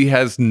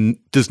Coty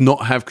does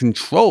not have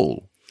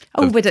control.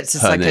 But it's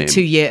just like name. a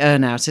 2-year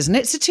earnout, isn't it?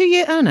 It's a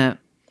 2-year earnout.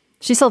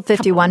 She sold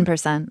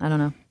 51%. I don't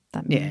know.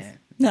 That means. Yeah.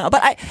 No,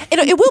 but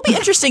it will be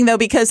interesting though,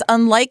 because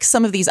unlike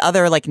some of these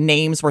other like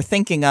names we're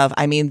thinking of,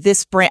 I mean,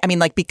 this brand,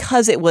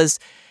 because it was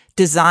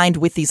designed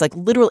with these like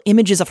literal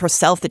images of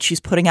herself that she's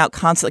putting out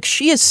constantly. Like,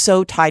 she is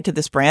so tied to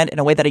this brand in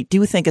a way that I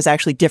do think is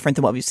actually different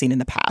than what we've seen in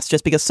the past,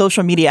 just because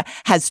social media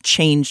has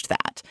changed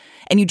that.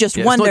 And you just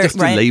wonder, it's not just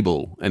right? a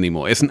label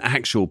anymore. It's an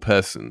actual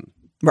person.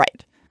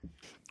 Right.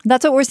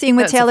 That's what we're seeing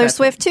with That's a Taylor fair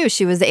Swift too.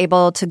 She was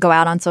able to go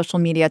out on social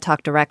media,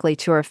 talk directly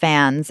to her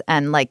fans,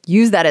 and like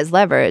use that as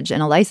leverage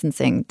in a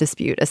licensing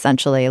dispute,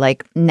 essentially.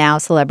 Like now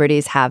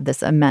celebrities have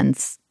this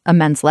immense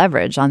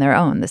leverage on their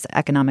own, this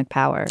economic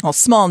power. Well, a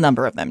small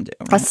number of them do.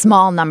 A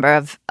small number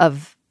of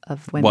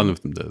women. One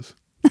of them does.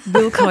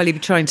 Will Kylie be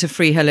trying to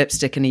free her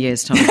lipstick in a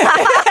year's time?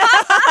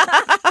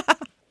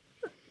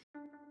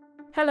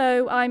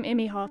 Hello, I'm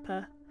Imi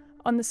Harper.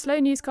 On the Slow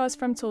Newscast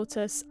from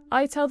Tortoise,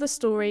 I tell the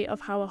story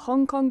of how a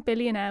Hong Kong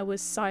billionaire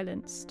was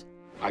silenced.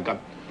 I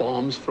got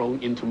bombs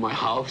thrown into my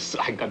house.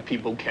 I got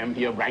people came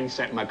here,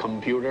 ransacked my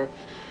computer.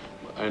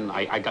 And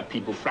I got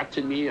people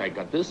threatening me. I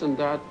got this and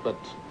that, but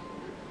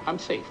I'm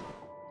safe.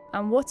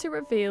 And what it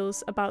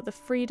reveals about the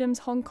freedoms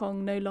Hong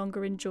Kong no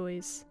longer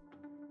enjoys.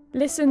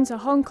 Listen to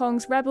Hong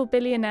Kong's rebel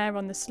billionaire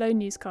on the Slow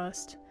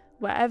Newscast,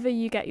 wherever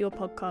you get your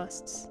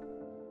podcasts.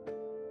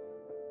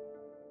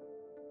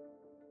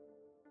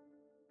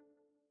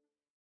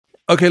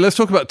 Okay, let's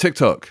talk about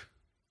TikTok.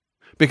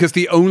 Because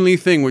the only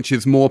thing which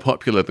is more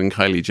popular than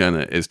Kylie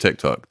Jenner is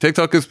TikTok.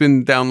 TikTok has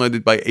been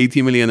downloaded by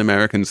 80 million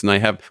Americans, and I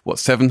have,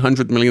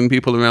 700 million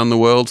people around the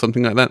world,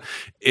 something like that.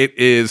 It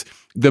is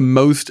the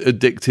most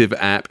addictive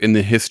app in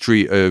the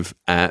history of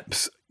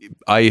apps.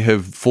 I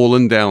have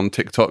fallen down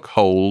TikTok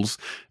holes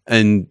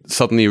and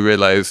suddenly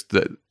realized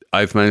that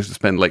I've managed to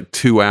spend like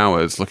 2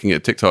 hours looking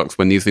at TikToks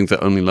when these things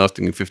are only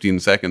lasting 15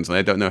 seconds, and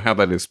I don't know how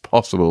that is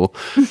possible.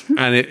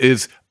 And it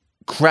is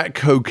crack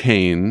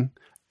cocaine.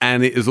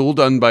 And it is all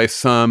done by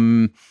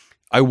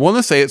I want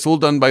to say it's all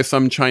done by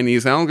some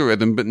Chinese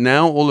algorithm, but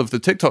now all of the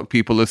TikTok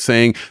people are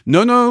saying,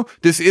 no,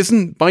 this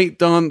isn't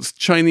ByteDance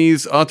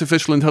Chinese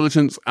artificial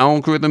intelligence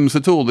algorithms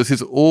at all. This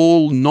is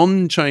all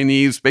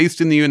non-Chinese,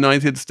 based in the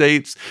United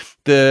States.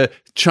 The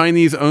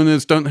Chinese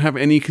owners don't have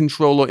any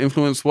control or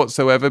influence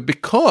whatsoever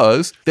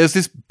because there's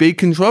this big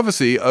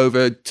controversy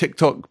over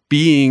TikTok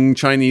being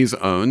Chinese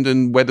owned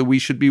and whether we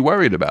should be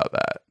worried about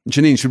that.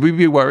 Janine, should we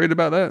be worried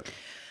about that?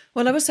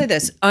 Well, I will say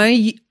this.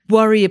 I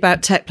worry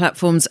about tech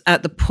platforms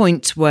at the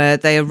point where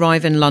they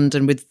arrive in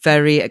London with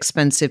very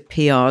expensive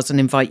PRs and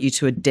invite you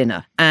to a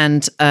dinner.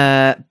 And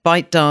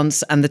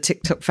ByteDance and the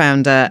TikTok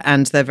founder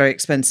and their very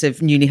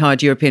expensive newly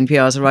hired European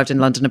PRs arrived in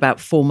London about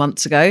 4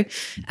 months ago.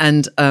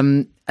 And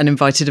and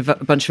invited a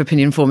bunch of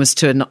opinion formers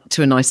to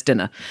a nice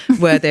dinner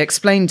where they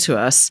explained to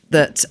us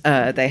that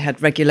they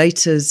had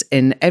regulators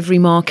in every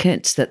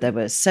market, that there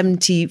were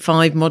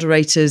 75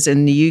 moderators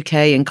in the UK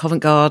in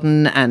Covent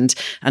Garden and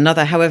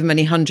another however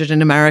many hundred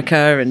in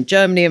America and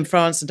Germany and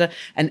France.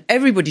 And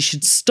everybody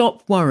should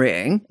stop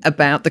worrying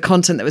about the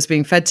content that was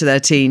being fed to their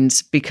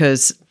teens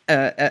because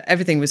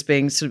everything was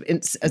being sort of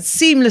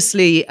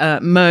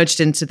seamlessly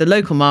merged into the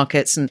local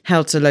markets and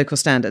held to local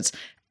standards.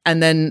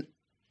 And then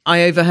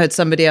I overheard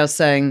somebody else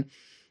saying,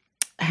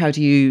 how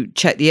do you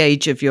check the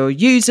age of your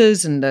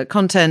users and the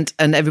content?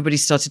 And everybody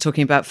started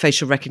talking about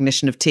facial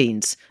recognition of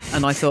teens.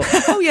 And I thought,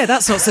 oh yeah,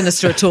 that's not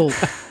sinister at all.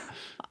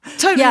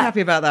 Totally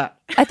happy about that.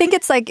 I think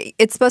it's like,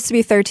 it's supposed to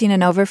be 13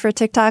 and over for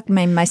TikTok. I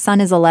mean, my son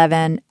is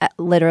 11.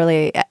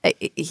 Literally,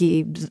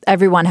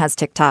 everyone has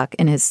TikTok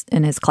in his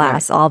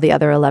class. Right. All the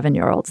other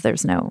 11-year-olds,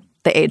 there's no,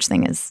 the age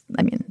thing is,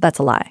 I mean, that's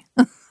a lie.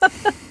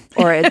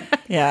 And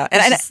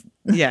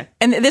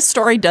this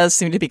story does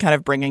seem to be kind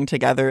of bringing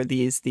together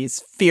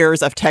these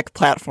fears of tech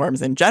platforms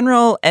in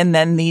general, and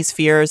then these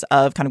fears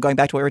of kind of going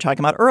back to what we were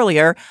talking about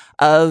earlier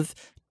of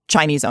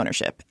Chinese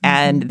ownership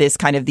and this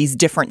kind of these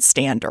different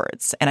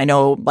standards. And I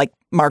know like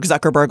Mark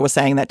Zuckerberg was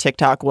saying that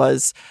TikTok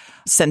was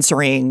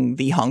censoring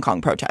the Hong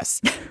Kong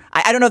protests.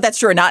 I don't know if that's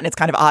true or not. And it's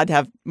kind of odd to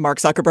have Mark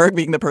Zuckerberg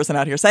being the person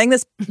out here saying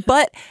this,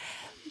 but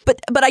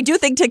I do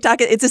think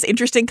TikTok, it's this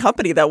interesting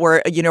company that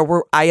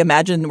I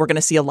imagine we're going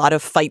to see a lot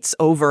of fights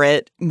over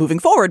it moving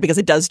forward because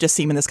it does just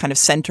seem in this kind of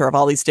center of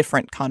all these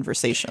different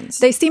conversations.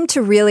 They seem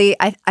to really,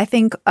 I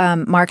think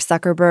Mark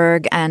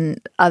Zuckerberg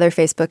and other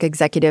Facebook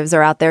executives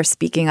are out there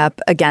speaking up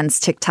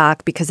against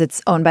TikTok because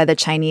it's owned by the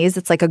Chinese.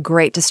 It's like a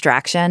great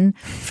distraction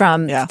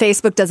from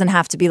Facebook doesn't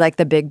have to be like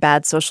the big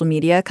bad social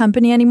media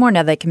company anymore.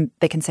 Now they can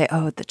say,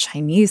 oh, the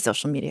Chinese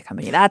social media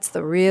company, that's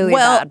the really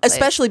bad place.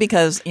 Especially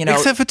because,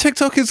 Except for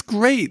TikTok is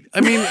great.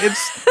 I mean,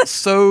 it's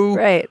so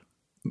right.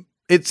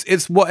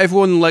 It's what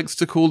everyone likes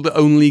to call the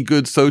only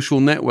good social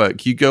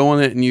network. You go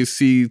on it and you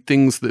see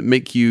things that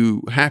make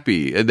you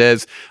happy.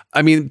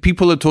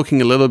 People are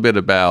talking a little bit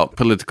about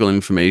political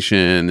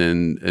information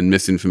and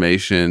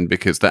misinformation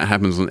because that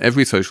happens on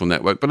every social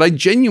network. But I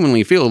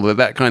genuinely feel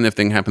that kind of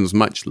thing happens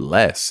much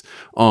less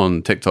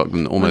on TikTok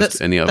than almost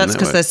any other network. That's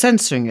because they're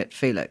censoring it,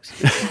 Felix.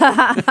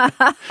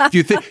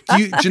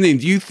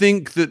 Janine, do you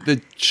think that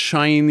the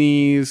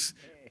Chinese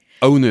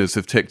owners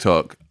of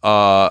TikTok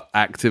are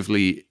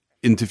actively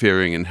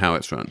interfering in how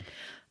it's run?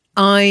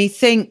 I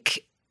think,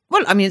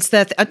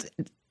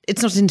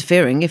 it's not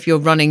interfering if you're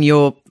running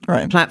your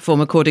platform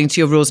according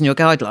to your rules and your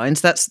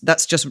guidelines.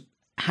 That's just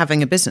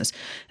having a business.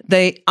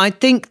 I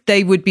think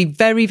they would be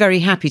very, very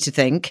happy to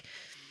think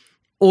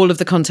all of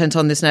the content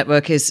on this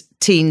network is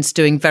teens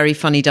doing very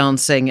funny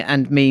dancing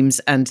and memes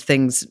and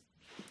things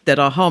that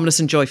are harmless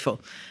and joyful.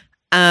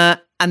 And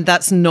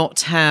that's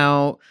not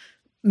how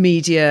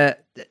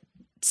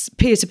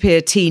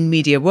peer-to-peer teen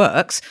media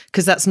works,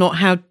 because that's not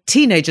how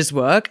teenagers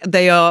work.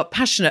 They are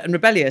passionate and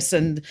rebellious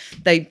and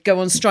they go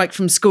on strike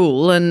from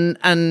school and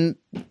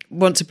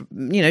want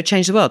to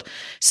change the world.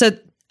 So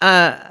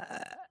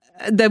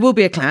there will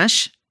be a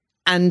clash,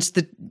 and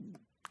the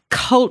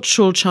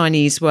cultural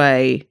Chinese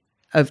way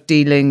of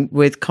dealing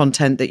with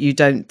content that you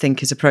don't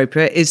think is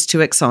appropriate is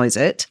to excise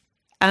it.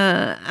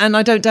 And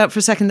I don't doubt for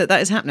a second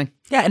that is happening.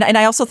 Yeah, and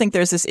I also think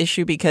there's this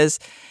issue because,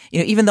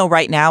 even though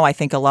right now I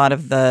think a lot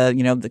of the,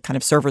 the kind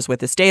of servers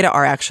with this data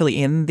are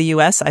actually in the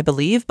U.S., I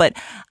believe, but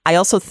I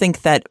also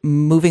think that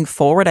moving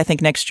forward, I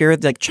think next year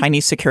the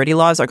Chinese security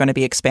laws are going to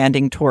be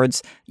expanding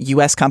towards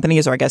U.S.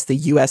 companies, or I guess the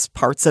U.S.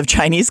 parts of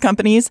Chinese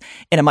companies,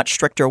 in a much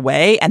stricter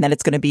way, and then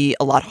it's going to be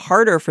a lot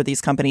harder for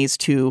these companies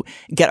to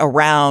get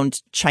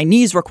around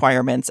Chinese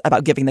requirements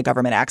about giving the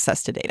government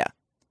access to data.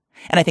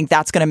 And I think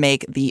that's going to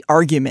make the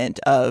argument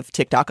of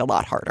TikTok a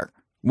lot harder.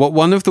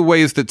 One of the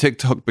ways that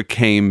TikTok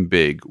became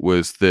big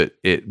was that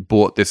it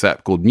bought this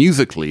app called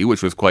Musical.ly,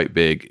 which was quite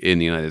big in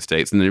the United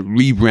States, and then it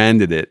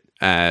rebranded it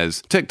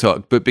as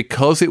TikTok. But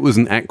because it was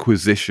an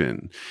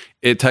acquisition,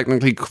 it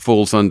technically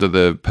falls under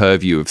the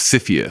purview of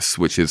CFIUS,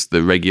 which is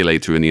the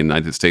regulator in the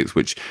United States,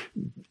 which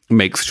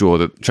makes sure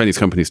that Chinese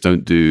companies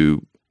don't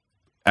do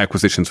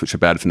acquisitions which are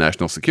bad for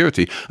national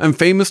security. And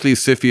famously,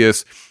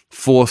 CFIUS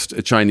forced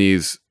a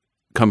Chinese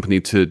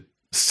company to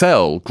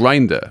sell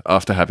Grindr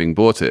after having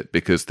bought it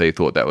because they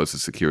thought that was a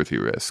security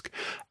risk.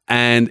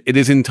 And it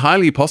is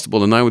entirely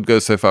possible, and I would go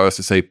so far as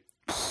to say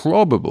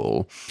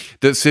probable,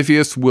 that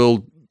CFIUS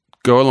will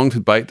go along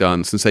to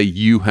ByteDance and say,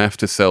 you have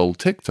to sell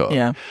TikTok.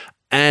 Yeah.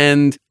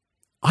 And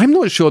I'm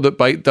not sure that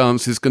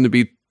ByteDance is going to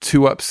be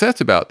too upset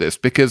about this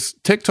because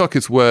TikTok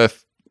is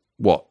worth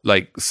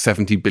like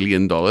 $70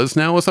 billion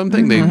now or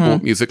something? They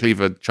bought Musical.ly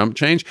for chump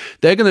change.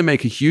 They're going to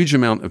make a huge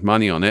amount of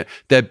money on it.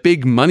 Their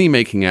big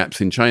money-making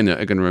apps in China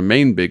are going to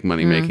remain big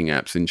money-making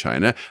apps in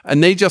China.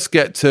 And they just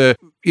get to,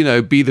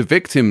 be the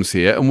victims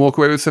here and walk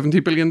away with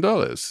 $70 billion.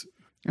 I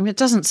mean, it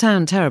doesn't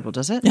sound terrible,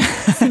 does it?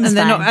 and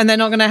they're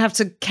not going to have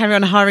to carry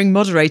on hiring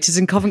moderators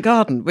in Covent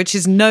Garden, which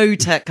is no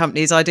tech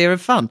company's idea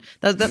of fun.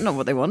 That's not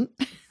what they want.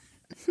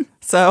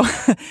 So,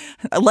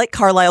 like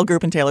Carlyle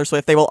Group and Taylor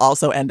Swift, they will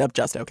also end up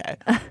just okay.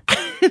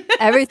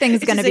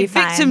 Everything's going to be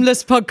fine.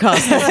 Victimless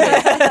podcast.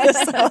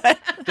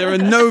 There are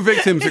no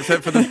victims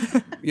except for the,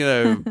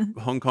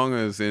 Hong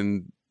Kongers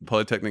in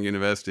Polytechnic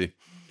University.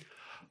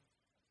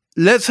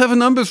 Let's have a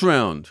numbers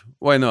round.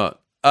 Why not?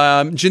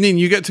 Janine,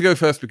 you get to go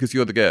first because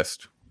you're the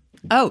guest.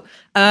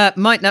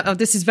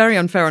 This is very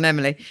unfair on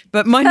Emily,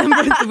 but my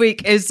number of the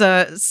week is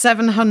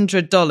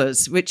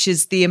 $700, which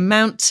is the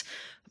amount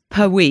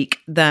per week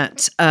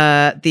that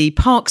the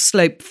Park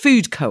Slope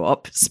Food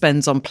Co-op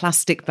spends on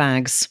plastic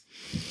bags.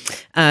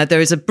 There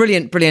is a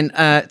brilliant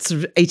sort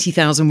of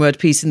 80,000 word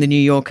piece in the New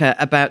Yorker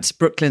about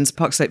Brooklyn's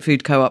Park Slope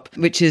Food Co-op,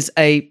 which is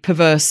a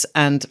perverse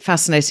and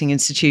fascinating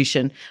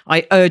institution.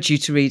 I urge you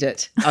to read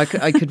it. I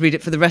could read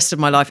it for the rest of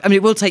my life. I mean,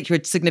 it will take you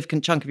a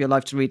significant chunk of your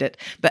life to read it,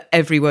 but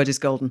every word is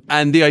golden.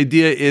 And the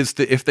idea is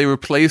that if they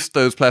replace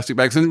those plastic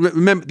bags, and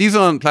remember, these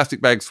aren't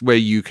plastic bags where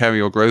you carry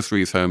your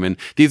groceries home in.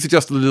 These are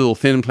just a little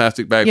thin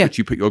plastic bag which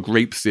you put your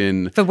grapes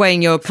in. For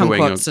weighing your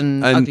kumquats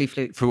and ugly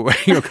flutes. For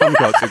weighing your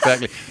kumquats,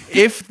 exactly.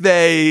 If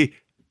they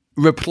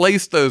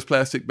replace those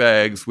plastic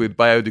bags with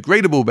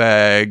biodegradable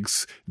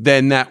bags,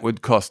 then that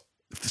would cost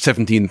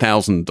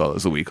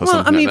 $17,000 a week or something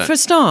like that. Well, I mean, for a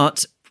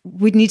start,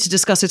 we'd need to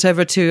discuss it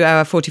over a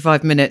 2-hour,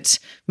 45-minute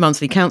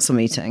monthly council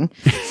meeting.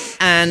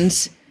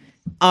 And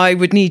I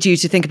would need you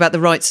to think about the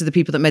rights of the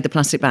people that made the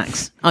plastic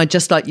bags. I'd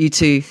just like you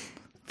to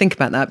think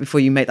about that before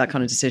you make that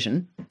kind of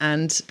decision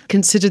and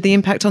consider the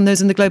impact on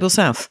those in the global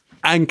south.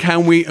 And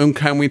can we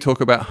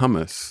talk about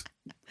hummus?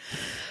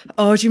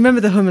 Oh, do you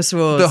remember the hummus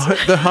wars?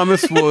 The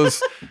hummus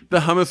wars. The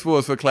hummus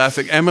wars were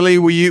classic. Emily,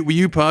 were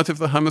you part of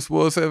the hummus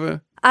wars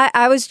ever?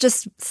 I was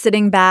just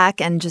sitting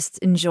back and just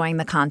enjoying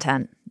the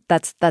content.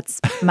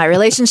 That's my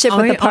relationship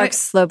with the Park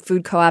Slope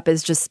Food Co-op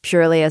is just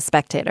purely a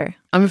spectator.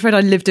 I'm afraid I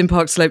lived in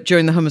Park Slope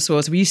during the hummus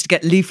wars. We used to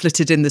get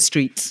leafleted in the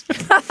streets.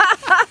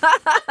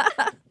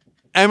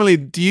 Emily,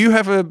 do you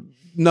have a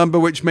number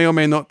which may or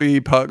may not be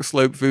Park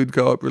Slope Food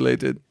Co-op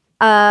related?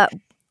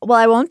 Well,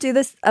 I won't do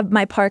this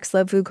my Park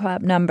Slope Food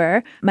Co-op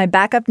number. My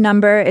backup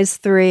number is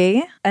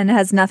 3 and it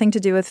has nothing to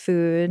do with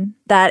food.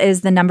 That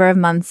is the number of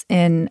months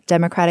in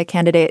Democratic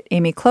candidate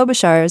Amy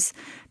Klobuchar's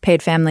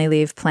paid family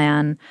leave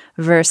plan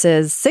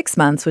versus 6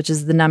 months, which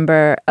is the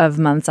number of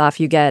months off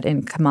you get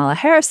in Kamala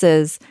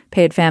Harris's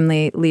paid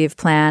family leave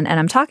plan. And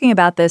I'm talking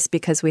about this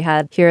because we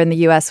had here in the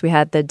U.S., we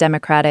had the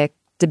Democratic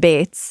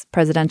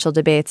presidential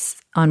debates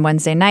on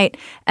Wednesday night.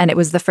 And it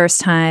was the first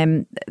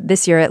time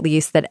this year, at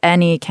least, that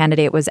any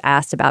candidate was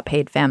asked about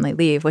paid family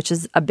leave, which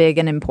is a big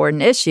and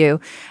important issue.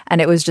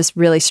 And it was just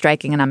really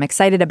striking. And I'm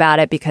excited about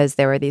it because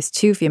there were these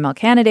 2 female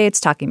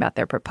candidates talking about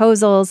their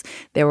proposals.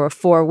 There were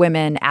 4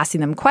 women asking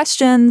them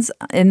questions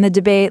in the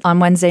debate on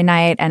Wednesday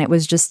night. And it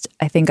was just,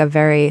 I think, a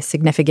very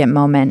significant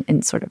moment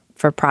in sort of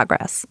for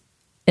progress,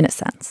 in a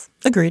sense.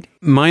 Agreed.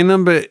 My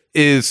number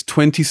is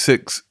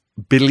 $26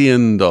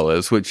 billion,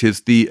 which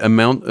is the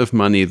amount of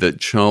money that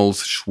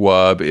Charles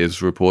Schwab is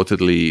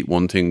reportedly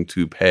wanting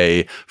to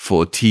pay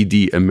for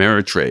TD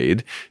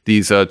Ameritrade.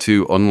 These are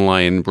 2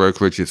 online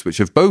brokerages which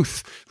have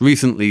both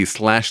recently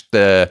slashed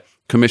their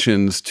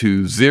commissions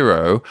to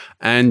 0.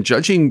 And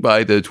judging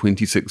by the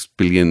 $26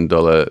 billion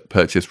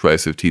purchase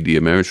price of TD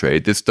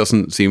Ameritrade, this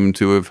doesn't seem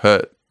to have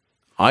hurt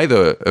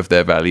either of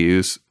their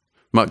values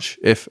much,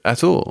 if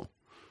at all.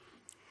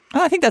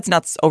 I think that's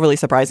not overly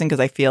surprising because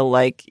I feel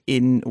like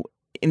in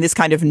this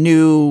kind of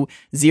new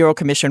zero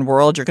commission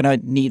world, you're going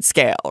to need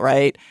scale,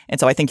 right?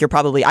 And so I think you're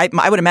probably, I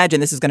would imagine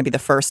this is going to be the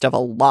first of a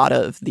lot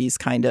of these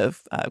kind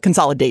of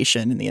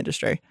consolidation in the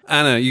industry.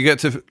 Anna, you get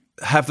to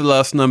have the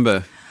last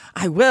number.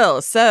 I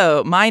will.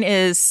 So mine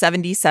is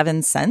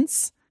 77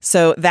 cents.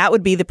 So that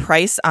would be the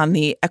price on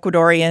the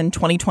Ecuadorian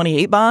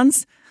 2028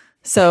 bonds.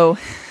 So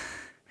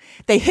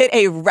they hit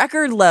a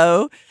record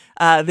low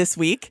this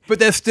week. But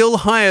they're still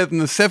higher than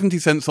the 70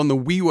 cents on the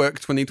WeWork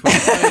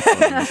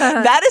 2025.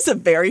 That is a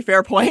very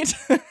fair point.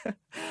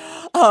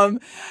 So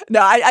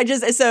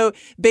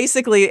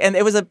basically, and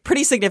it was a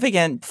pretty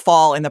significant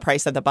fall in the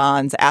price of the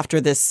bonds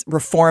after this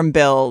reform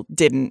bill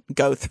didn't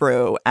go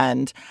through.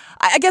 And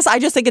I guess I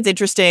just think it's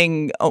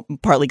interesting,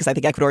 partly because I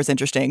think Ecuador is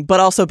interesting, but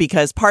also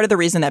because part of the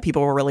reason that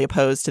people were really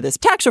opposed to this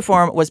tax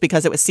reform was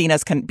because it was seen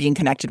as being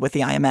connected with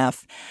the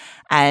IMF.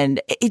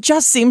 And it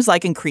just seems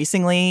like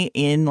increasingly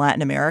in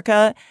Latin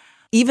America,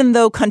 even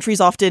though countries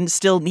often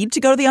still need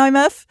to go to the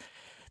IMF,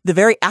 the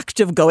very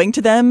act of going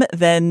to them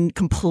then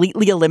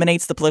completely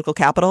eliminates the political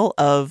capital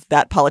of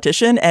that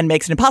politician and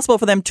makes it impossible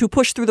for them to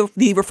push through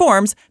the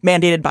reforms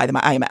mandated by the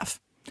IMF,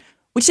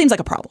 which seems like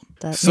a problem.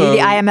 So maybe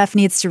the IMF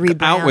needs to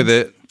rebrand. Out with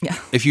it. Yeah.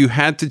 If you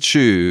had to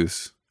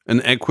choose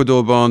an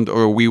Ecuador bond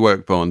or a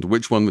WeWork bond,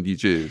 which one would you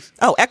choose?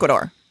 Oh,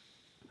 Ecuador.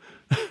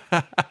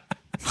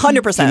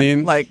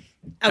 100%.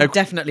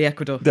 Definitely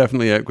Ecuador.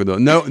 Definitely Ecuador.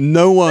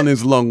 No one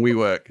is long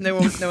WeWork. No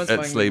one's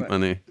at Slate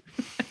Money.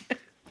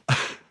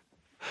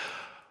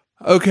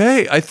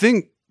 Okay, I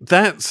think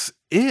that's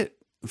it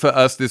for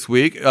us this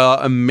week.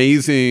 Our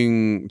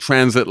amazing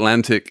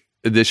transatlantic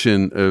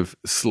edition of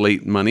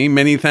Slate Money.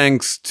 Many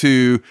thanks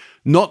to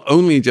not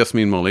only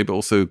Jasmine Molly, but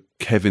also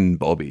Kevin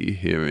Bobby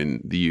here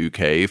in the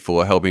UK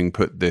for helping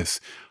put this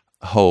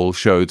whole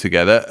show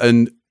together.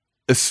 And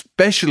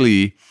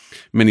especially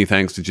many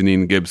thanks to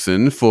Janine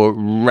Gibson for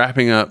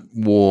wrapping up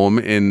warm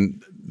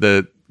in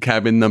the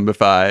cabin number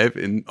 5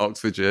 in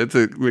Oxfordshire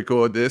to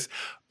record this.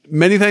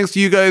 Many thanks to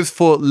you guys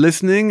for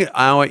listening.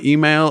 Our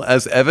email,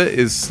 as ever,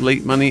 is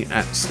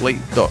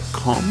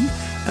slatemoney@slate.com.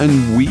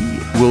 And we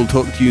will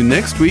talk to you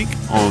next week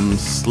on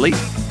Slate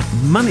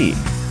Money.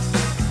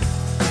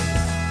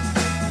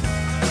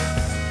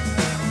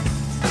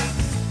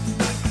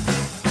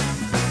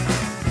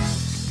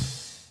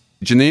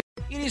 Janine?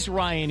 It is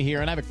Ryan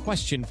here, and I have a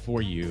question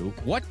for you.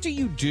 What do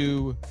you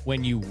do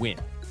when you win?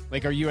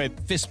 Like, are you a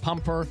fist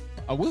pumper?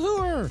 A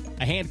woohooer,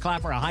 a hand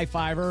clapper, a high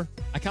fiver.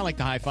 I kind of like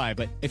the high five,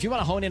 but if you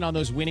want to hone in on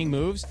those winning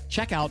moves,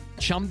 check out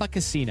Chumba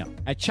Casino.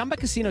 At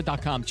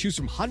ChumbaCasino.com, choose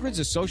from hundreds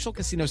of social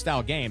casino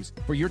style games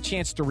for your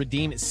chance to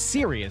redeem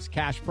serious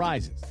cash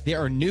prizes. There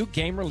are new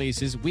game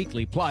releases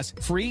weekly, plus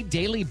free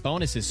daily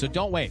bonuses. So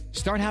don't wait.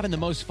 Start having the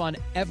most fun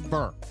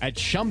ever at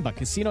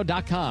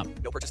ChumbaCasino.com.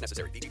 No purchase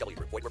necessary. VGW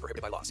Group. Void where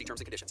prohibited by law. See terms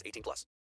and conditions. 18+.